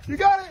got it. You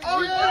got it.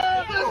 Oh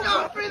yeah! Let's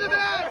go. Free the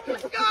man.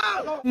 Let's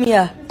go.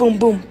 Yeah, boom,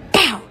 boom,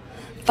 pow.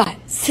 5,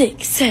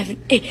 6,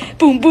 7, 8,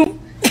 boom, boom.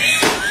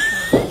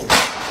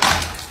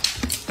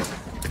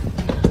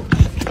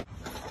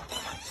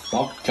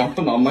 Stop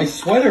jumping on my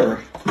sweater.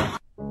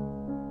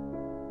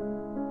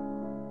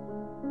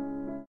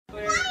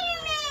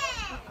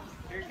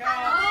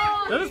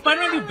 Doesn't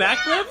Spider-Man do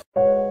backflips?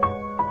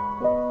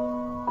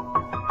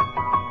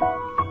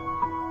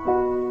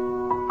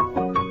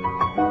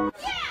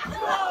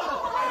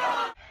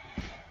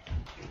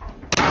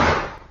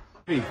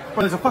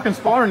 There's a fucking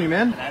spawn on you,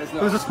 man.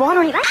 There's a spawn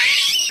on you.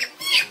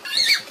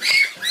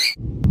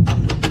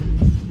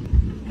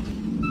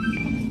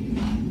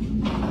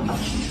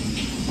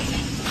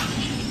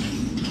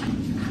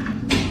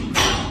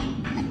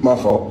 My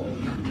fault.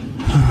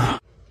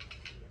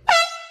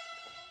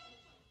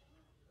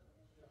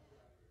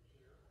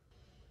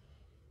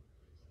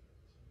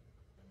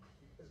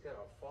 It's got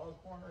a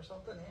foghorn or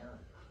something here.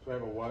 Do I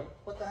have a what?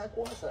 What the heck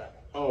was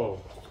that? Oh,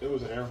 it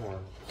was an air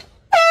horn.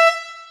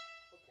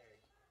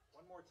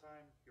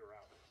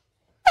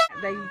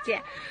 的意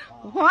见，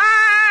哇，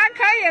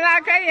可以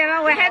了，可以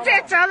了，我还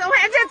在照的，拉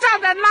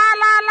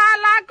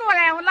过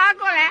来，我拉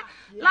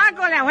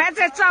过来，我还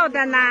在照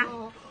的呢。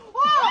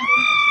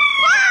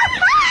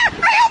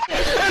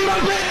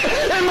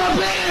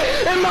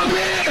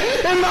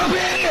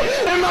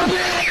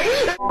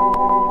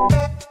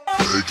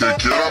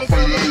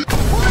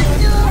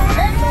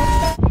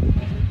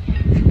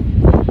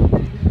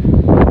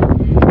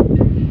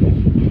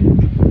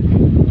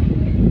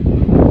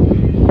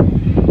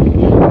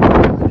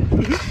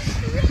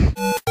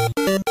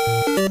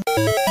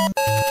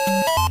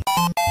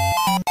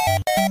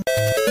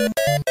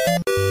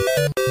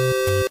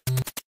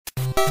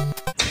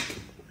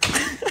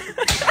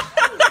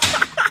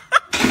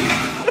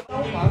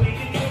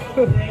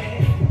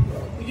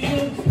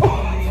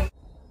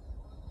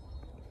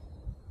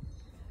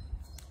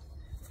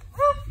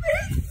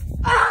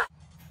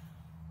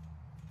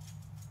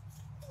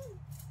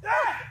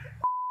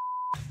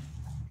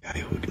Guy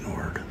who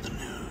ignored the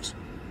news.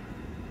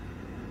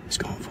 He's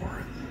going for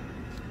it.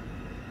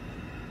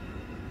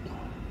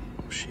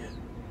 Oh shit.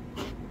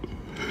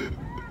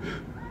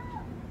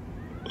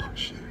 Oh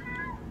shit.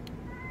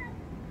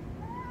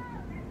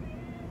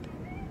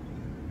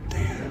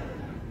 Damn.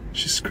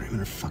 She's screaming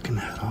her fucking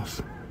head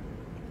off.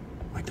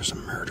 Like there's a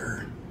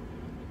murder.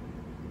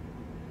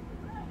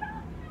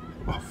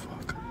 Oh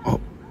fuck.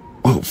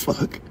 Oh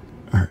fuck.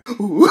 Alright.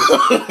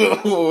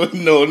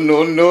 No,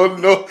 no, no,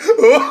 no.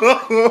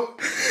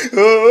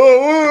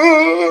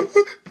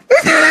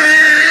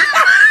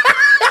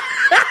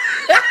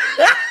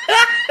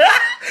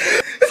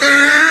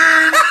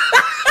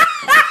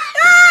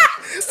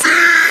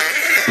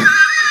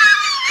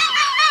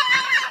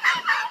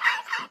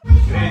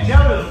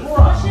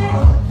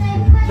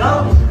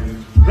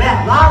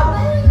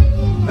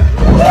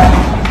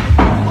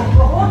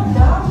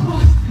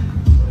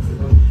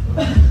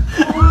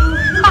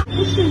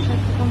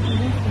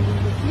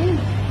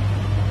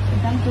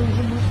 Там ты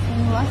уже будешь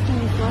своими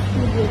ласками,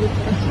 сладкими делать.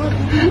 Хорошо?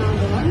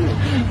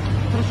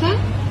 Хорошо?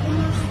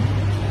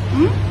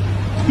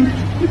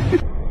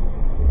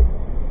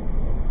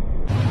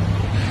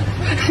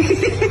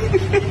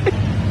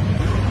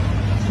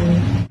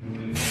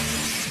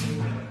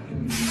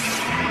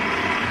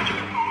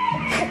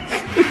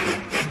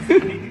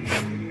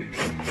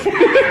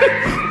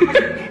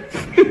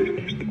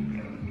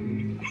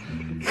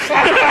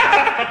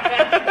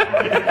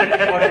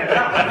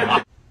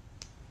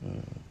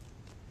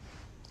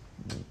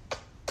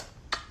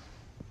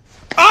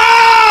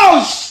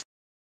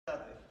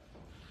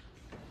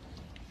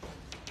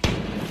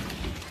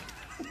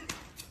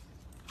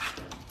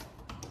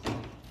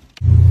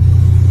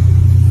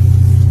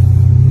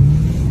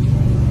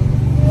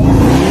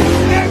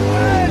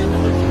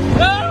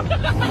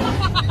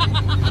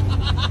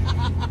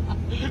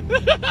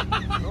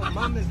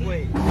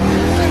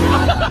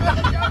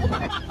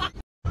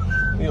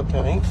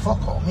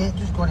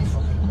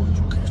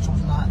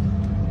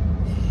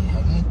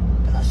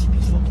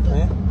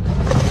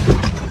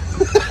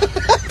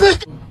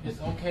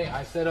 Okay,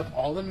 I set up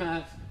all the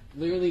mats.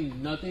 Literally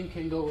nothing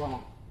can go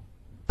wrong.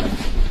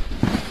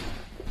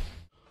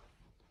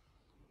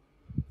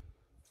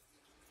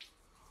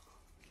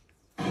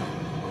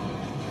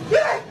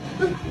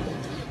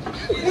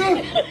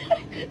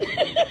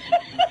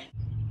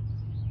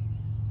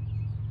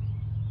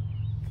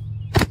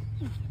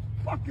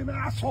 Fucking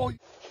asshole.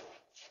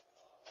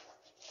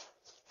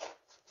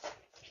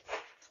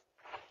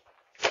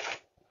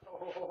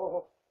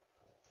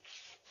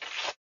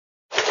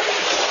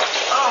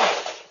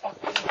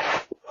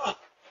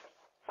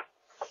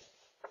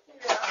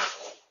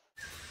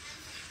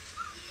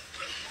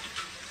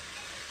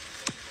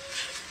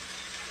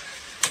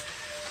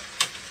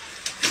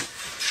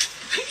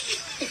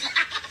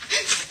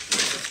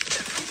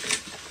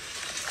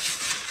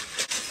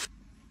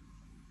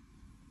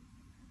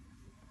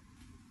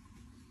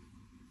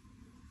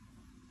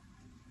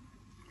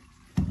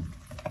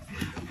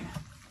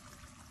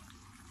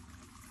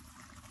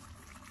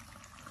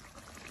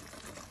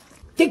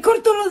 Te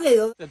corto los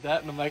dedos. Said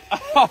that and I'm like,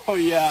 oh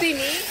yeah. See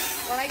me?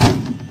 When I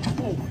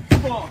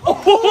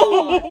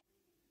Oh.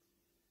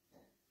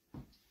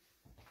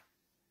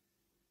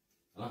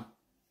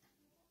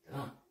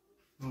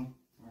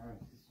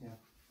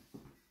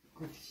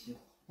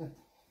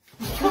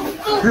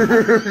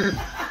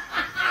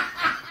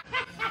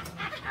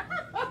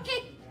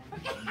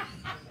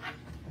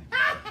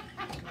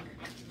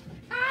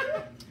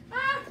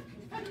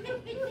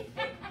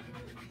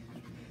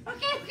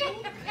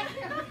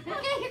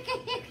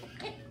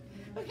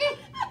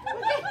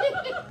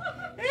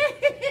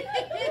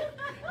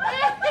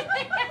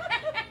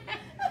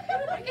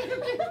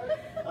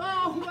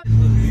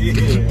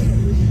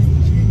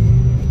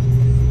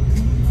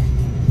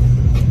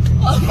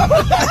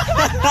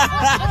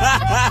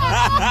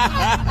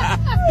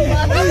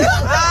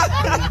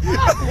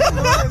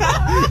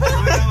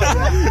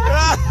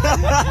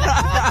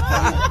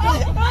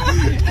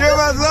 ¿Qué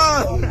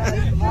pasó?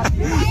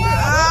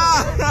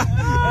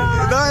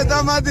 ¿Dónde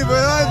está Mati?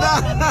 ¿Pero dónde está?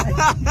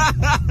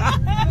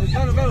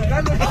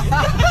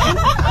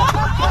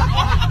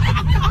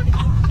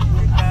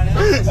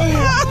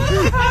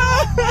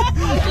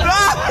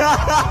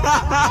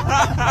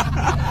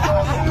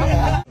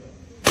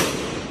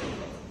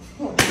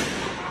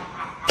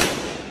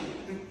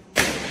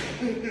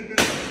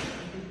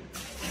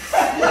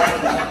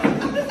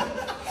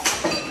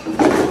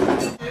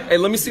 Hey,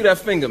 let me see that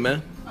finger,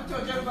 man.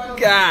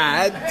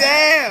 God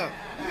damn!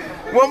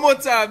 One more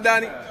time,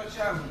 Donnie.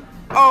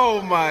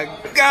 Oh my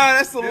God,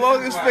 that's the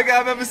longest finger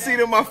I've ever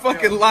seen in my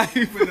fucking life.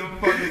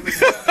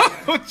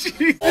 Oh,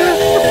 jeez.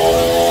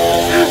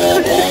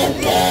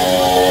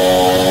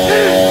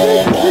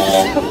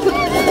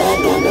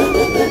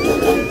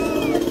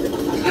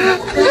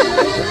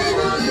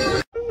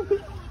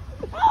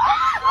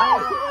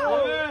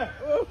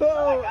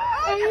 Oh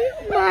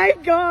my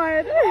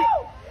God.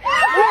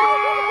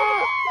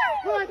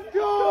 Let's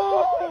go!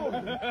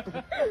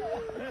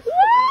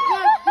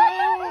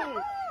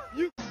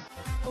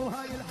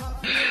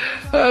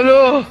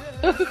 Hello.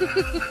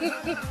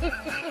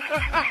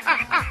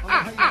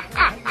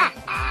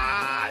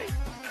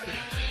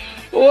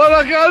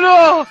 Ora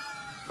cano!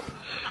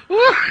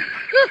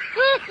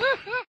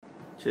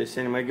 Че,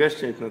 сегодня mai găsi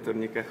ce на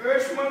турника?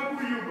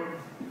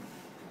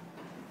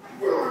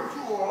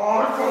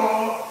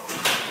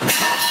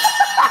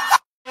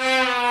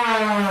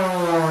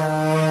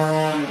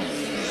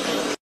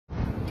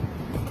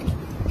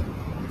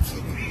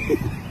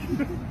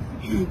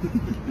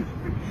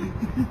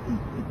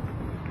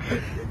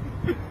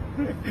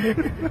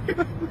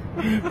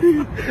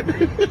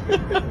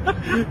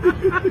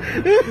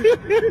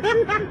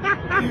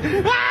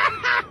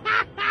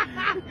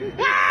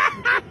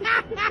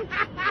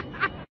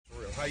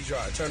 How you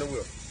drive? Turn the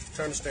wheel.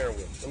 Turn the steering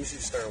wheel. Let me see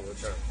the steering wheel.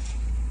 Turn.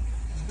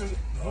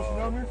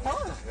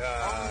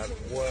 God,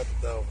 what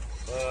the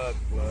fuck,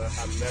 blood?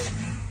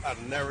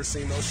 I've never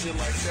seen no shit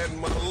like that in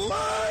my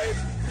life.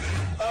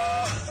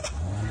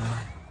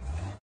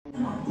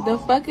 The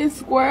fucking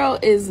squirrel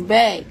is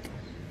back.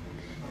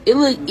 It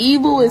look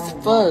evil as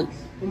fuck.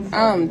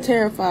 I'm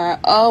terrified.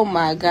 Oh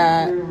my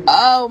God.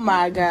 Oh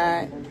my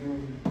God.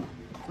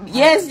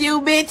 Yes,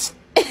 you bitch.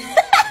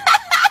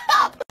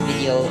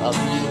 Video of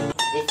you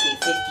lifting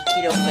 50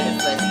 kilo for the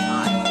first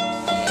time.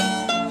 Okay.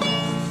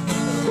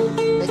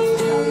 Let's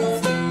see how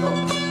it's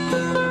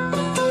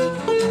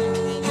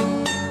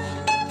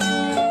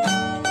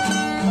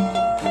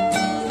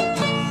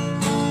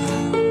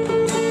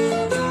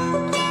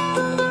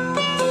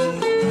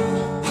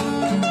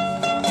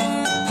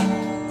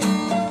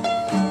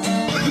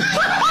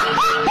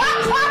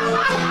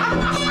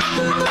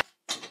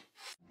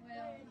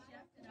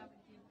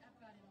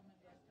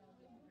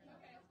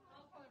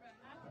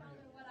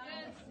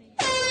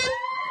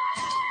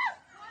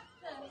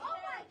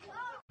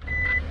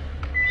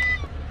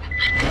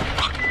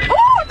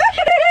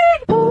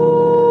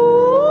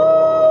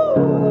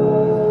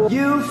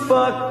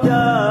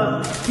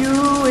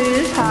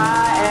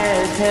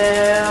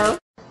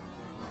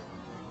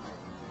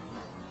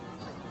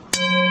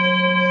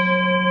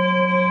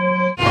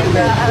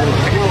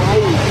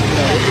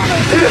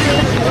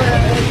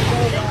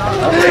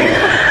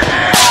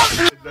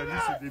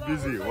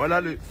Voilà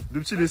le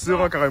petit il est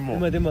serein carrément.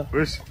 Dis-moi.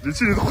 Wesh, le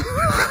petit il est trop.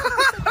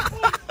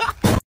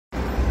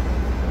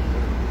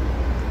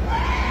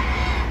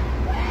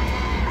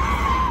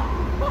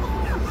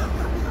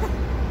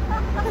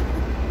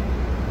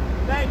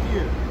 Thank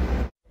you.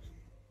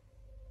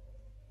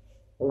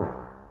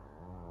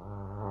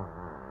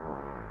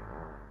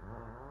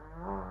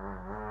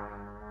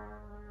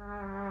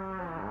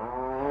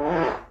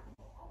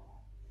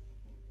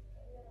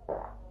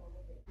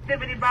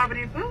 Bibbidi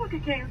bobbidi boo, what the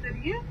king said to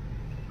you?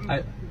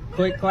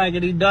 Quick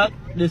clackety duck.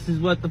 This is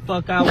what the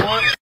fuck I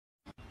want.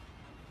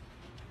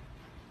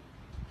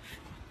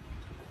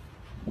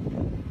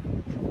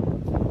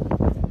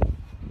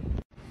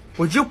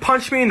 Would you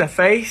punch me in the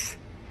face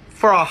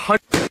for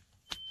 100?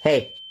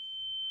 Hey,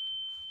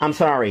 I'm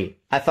sorry.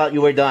 I thought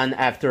you were done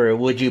after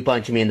would you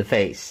punch me in the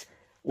face.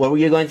 What were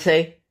you going to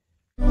say?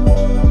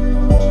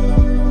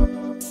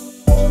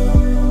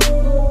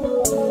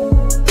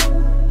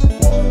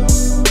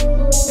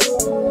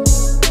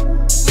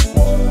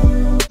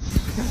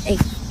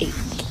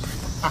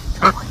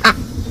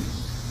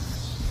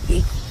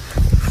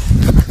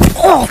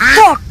 Oh,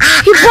 fuck!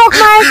 He broke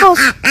my ankles!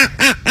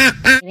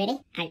 You ready?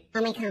 Alright,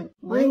 on my count.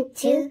 1,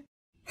 2.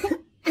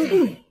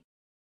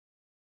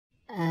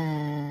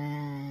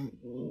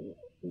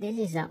 This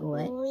is not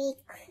what? We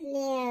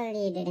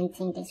clearly didn't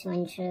think this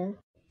one through.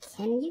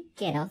 Can you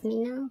get off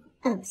me now?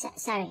 Oh,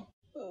 sorry.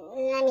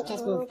 Let me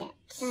just move that.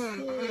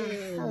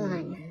 Hold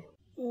on.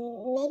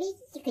 Maybe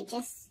you could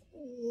just...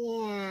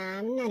 Yeah,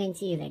 I'm not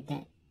into you like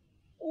that.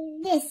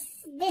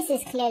 This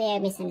is clearly a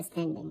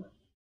misunderstanding.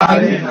 So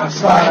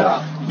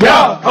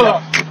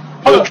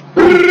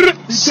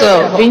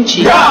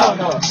Vinci,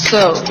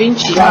 so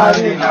Vinci,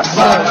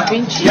 so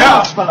Vinci,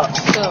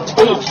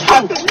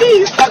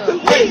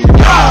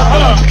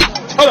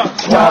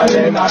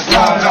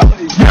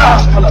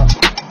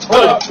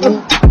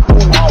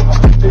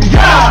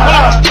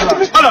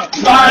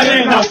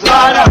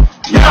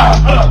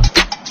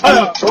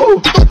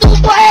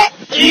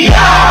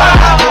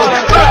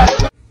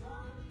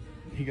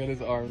 He got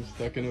his arm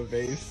stuck in a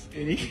vase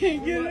and he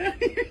can't get it out.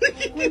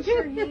 With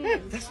your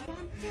hands. That's what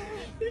I'm doing.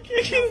 He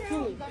can't get it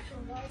out.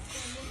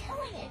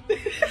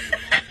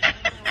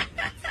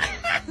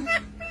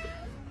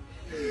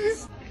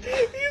 He's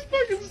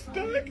fucking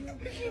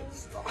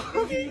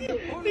stuck. He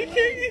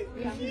can't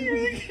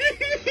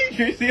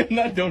get see, I'm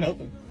not, don't help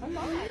him. I'm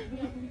not.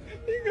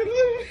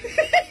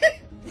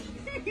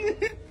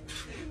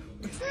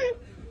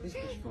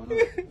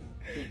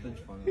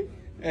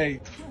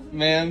 Hey,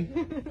 man.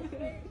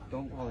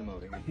 Don't call him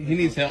over. He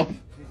needs help.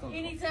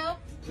 He needs help?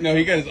 No,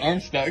 he got his arm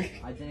stuck.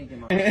 I didn't get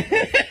my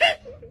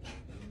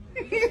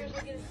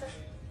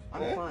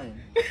I'm fine.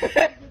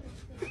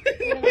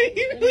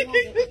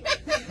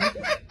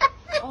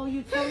 Oh,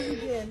 you totally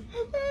did.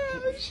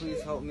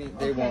 Please help me.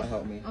 They won't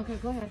help me. Okay,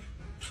 go ahead.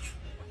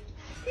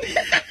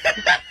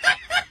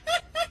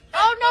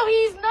 Oh, no,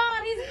 he's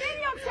not. He's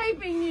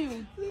videotaping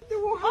you.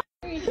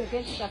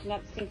 Good stuff,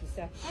 not stinky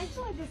stuff.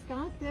 Actually, I just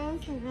got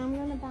this and I'm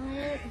gonna buy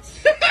it.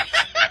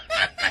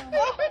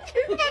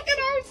 Your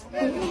fucking arm stuck.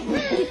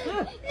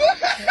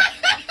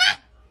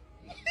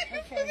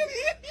 Okay.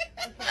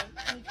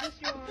 Can you twist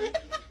your arm?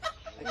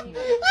 Can you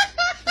move? Okay,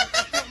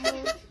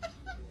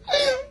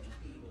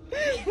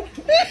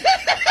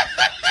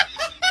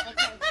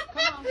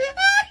 come on. Come on.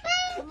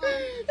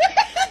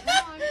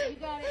 Come on, you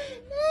got it.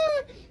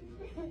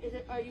 Is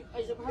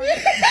it hurting?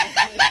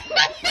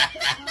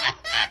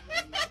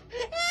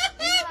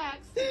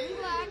 Relax.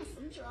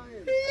 I'm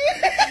trying.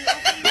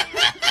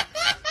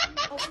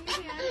 Open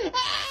your hand.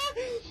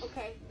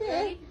 Okay.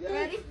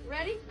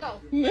 Ready? Go.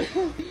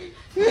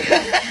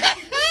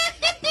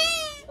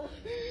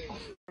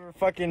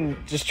 Fucking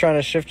just trying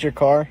to shift your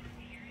car,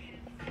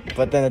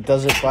 but then it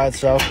does it by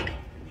itself.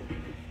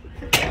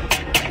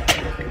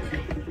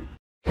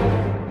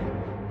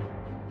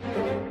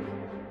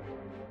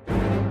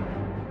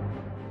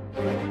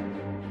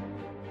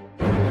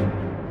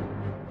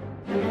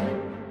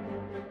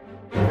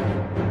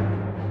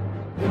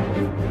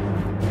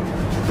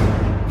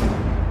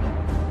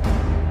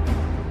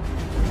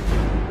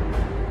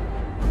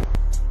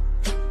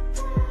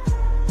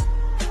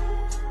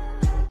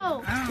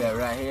 Yeah,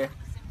 right here.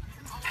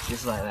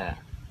 Just like that.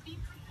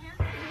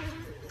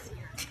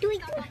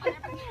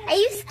 Are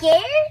you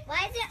scared?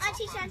 Why is it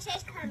Auntie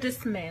Shantae's coming? The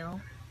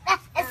smell.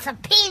 It's a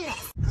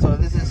penis. So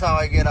this is how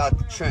I get out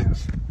the trench.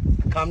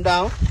 Come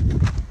down.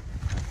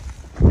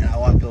 And I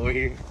walk over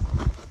here.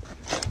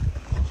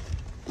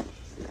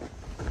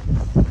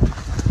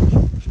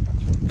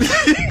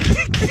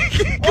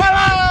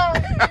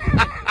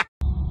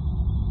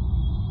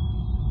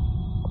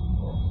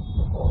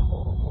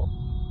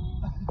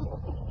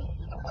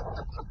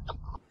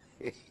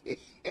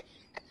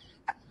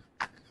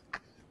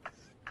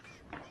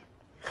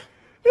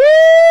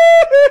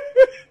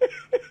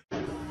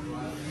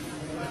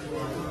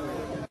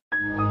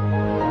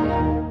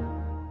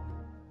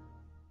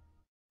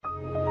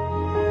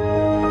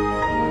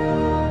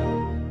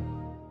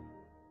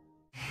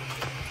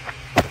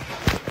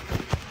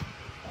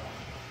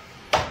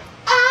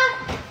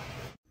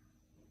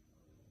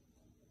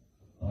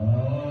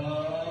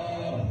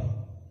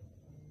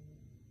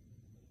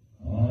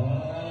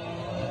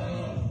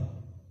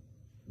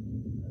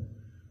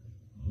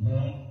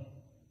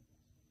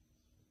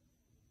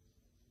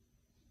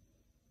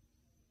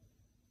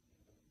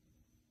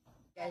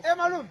 Hey,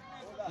 Malum.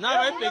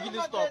 Now I'm making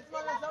this stop.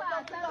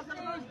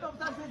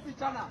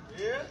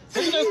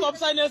 Taking a stop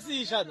sign and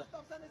see each other.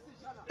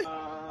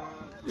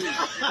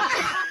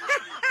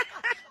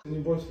 Не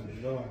бойся,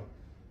 давай.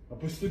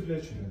 Опусти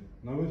плечи,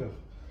 на выдох.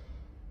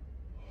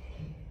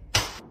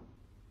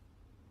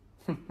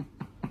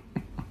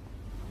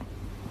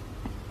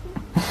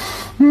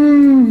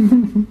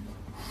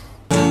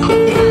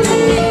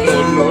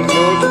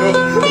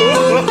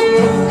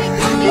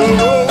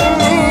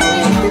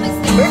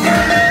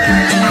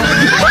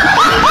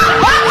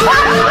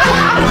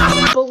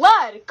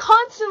 Blood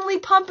constantly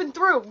pumping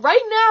through.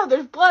 Right now,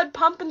 there's blood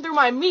pumping through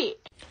my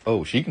meat.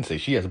 Oh, she can say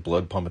she has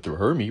blood pumping through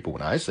her meat, but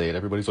when I say it,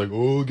 everybody's like,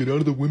 oh, get out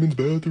of the women's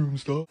bathroom,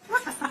 stop.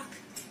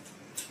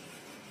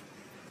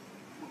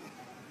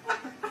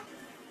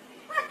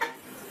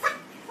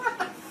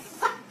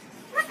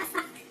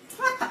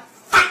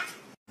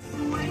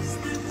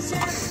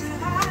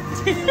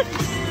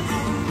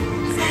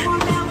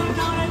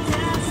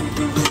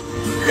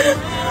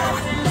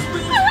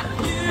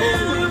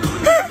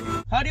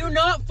 How do you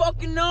not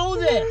fucking know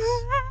this?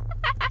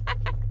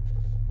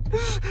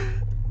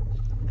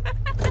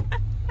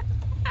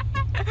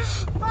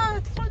 Oh,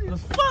 it's funny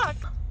as fuck.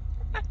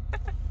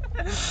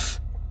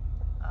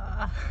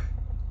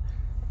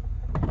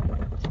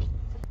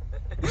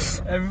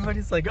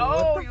 Everybody's like,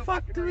 oh, what the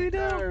fuck do we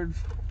do?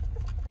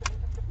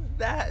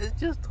 That is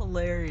just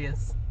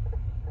hilarious.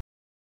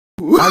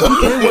 I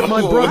play with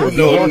my brother.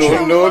 No.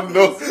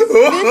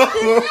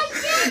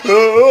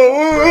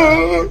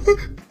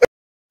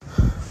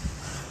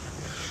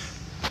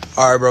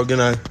 All right, bro. Good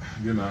night.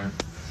 Good night.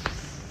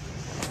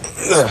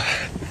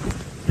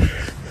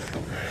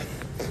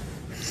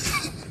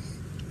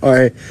 All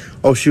right.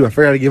 Oh shoot! I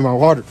forgot to get my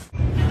water.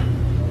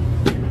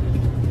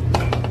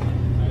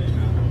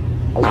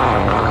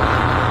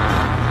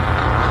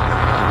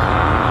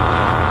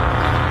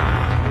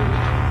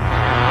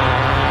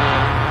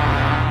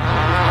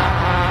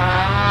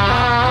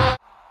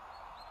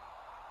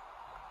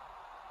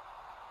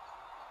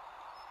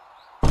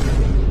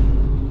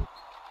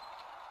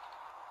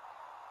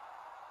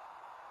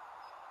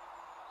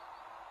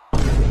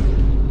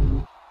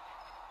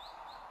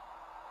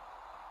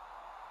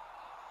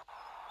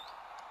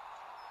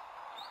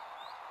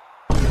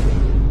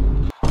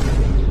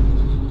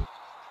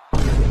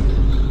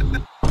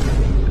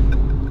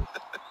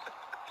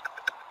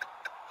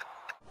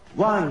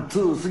 One,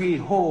 2, 3,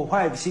 4,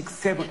 5, 6,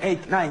 7,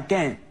 8, 9,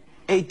 10,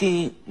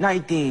 18,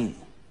 19,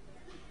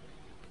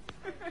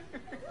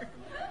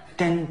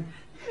 10,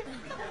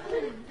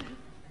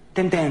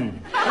 10, 10, 10,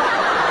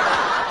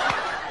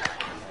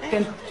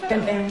 10,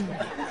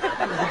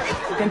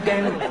 10,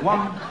 10,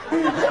 1,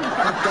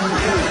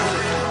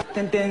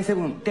 10, 10,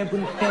 7, 10, 10,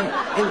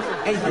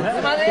 8, 10,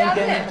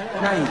 10,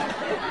 9.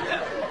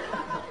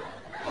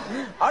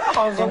 Ahora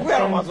방송 후에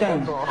알아 방송.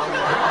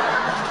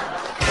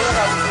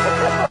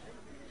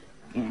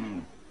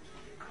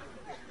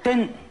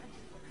 10,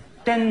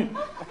 10,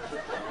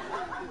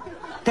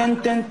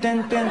 10, 10, 10,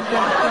 10, 10, 10, 10,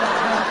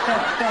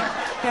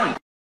 10.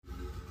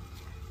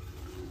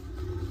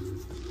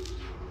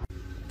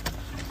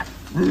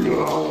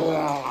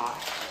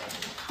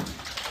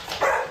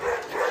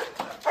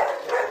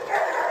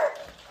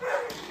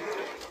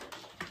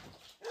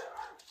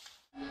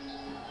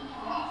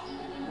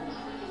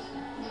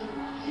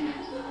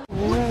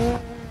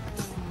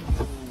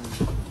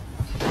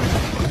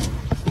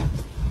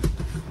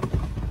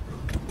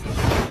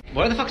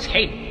 Where the fuck's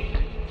Kaden?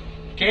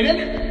 Kaden?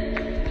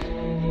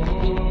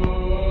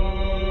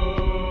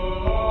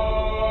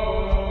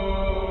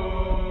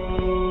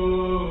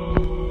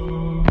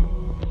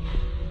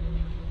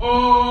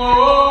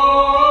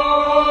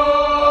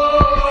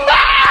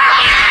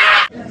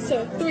 So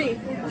 3,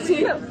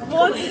 2,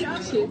 1,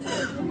 shoot.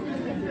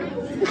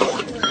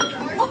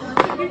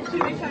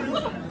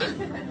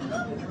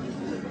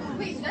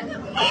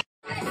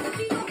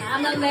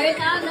 I'm not married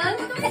now, no?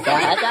 All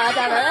right,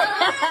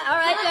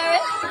 Larry.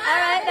 All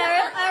right,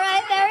 Larry. All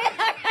right, Larry.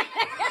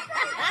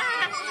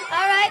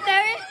 All right,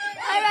 Larry.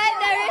 All right,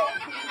 Larry.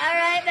 All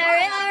right,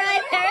 Larry. All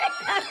right, Larry.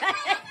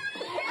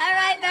 All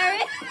right,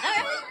 Larry.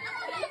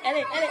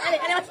 Ellie. All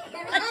right.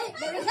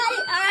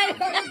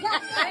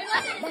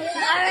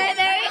 All right,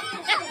 Larry.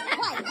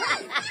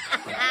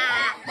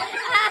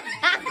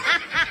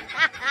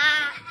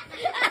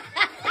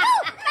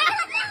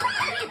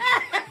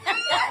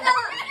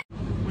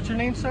 What's your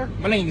name, sir?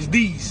 My name is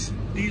Deez.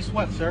 Deez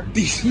what, sir?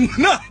 Deez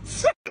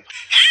nuts.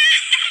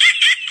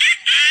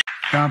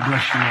 God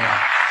bless you all.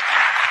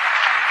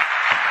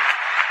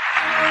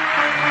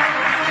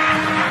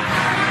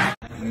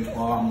ไม่พ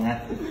ร้อมนะ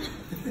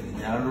เ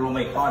ดี๋ยวรู้ไ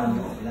ม่พร้อมมันอ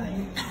ยู่ไม่ได้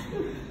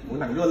โอ้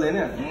หนังย่นเลยเ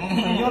นี่ย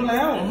ย่นแล้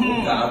ว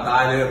ตา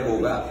ยเลยผู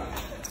กอ่ะ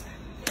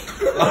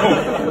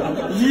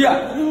เหี้ย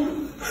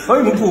เฮ้ย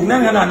มึงผูกแน่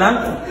นขนาดนั้น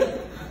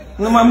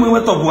มึงมามือม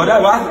าตบหัวได้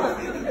วะ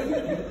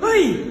เฮ้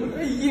ย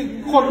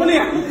ขดปะเนี่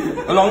ย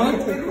ลองนะ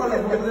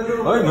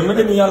เฮ้ยมันไม่ไ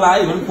ด้มีอะไร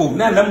มันผูกแ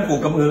น่นแล้วมันผูก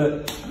กับมือเลย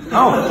เอ้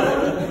า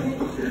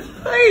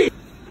เฮ้ย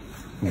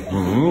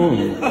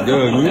เยอะ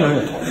อย่างนี้เลย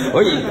เ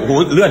ฮ้ยโห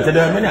เลือดจะเ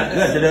ดินไหมเนี่ยเ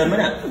ลือดจะเดินไหม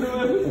เนี่ย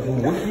โอ้โห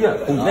เที่ย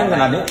ปุ่มแน่นข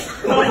นาดนี้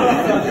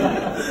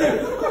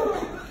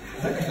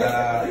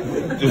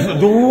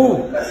ดู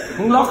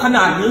มึงล็อกขน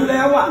าดนี้แ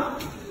ล้วอ่ะ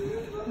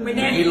ไม่แ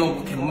น่ที่ลง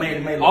เข็มไ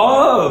ม่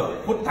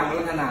พุทธัง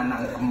รัตนานั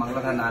งธรรมัง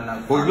รัตนานัง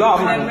อีกรอบ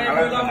นึง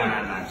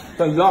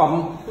ต้องอีกรอบ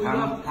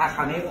ถ้าคร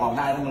าวนี้ออกไ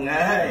ด้มึงไง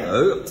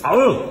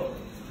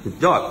สุด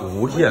ยอดโอ้โห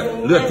เที่ย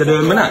เลือดจะเดิ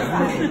นไหมน่ะ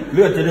เ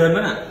ลือดจะเดินไหม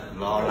น่ะ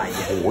รอไหลโ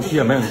อ้โหเที่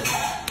ยแม่ง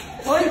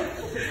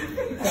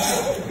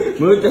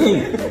มือจริง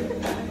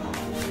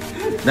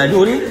ไหนดู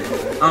นี่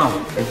อ้าว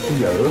ไอ้เชี่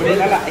ย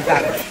แล้วล่ะไอ้สั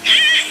ตว์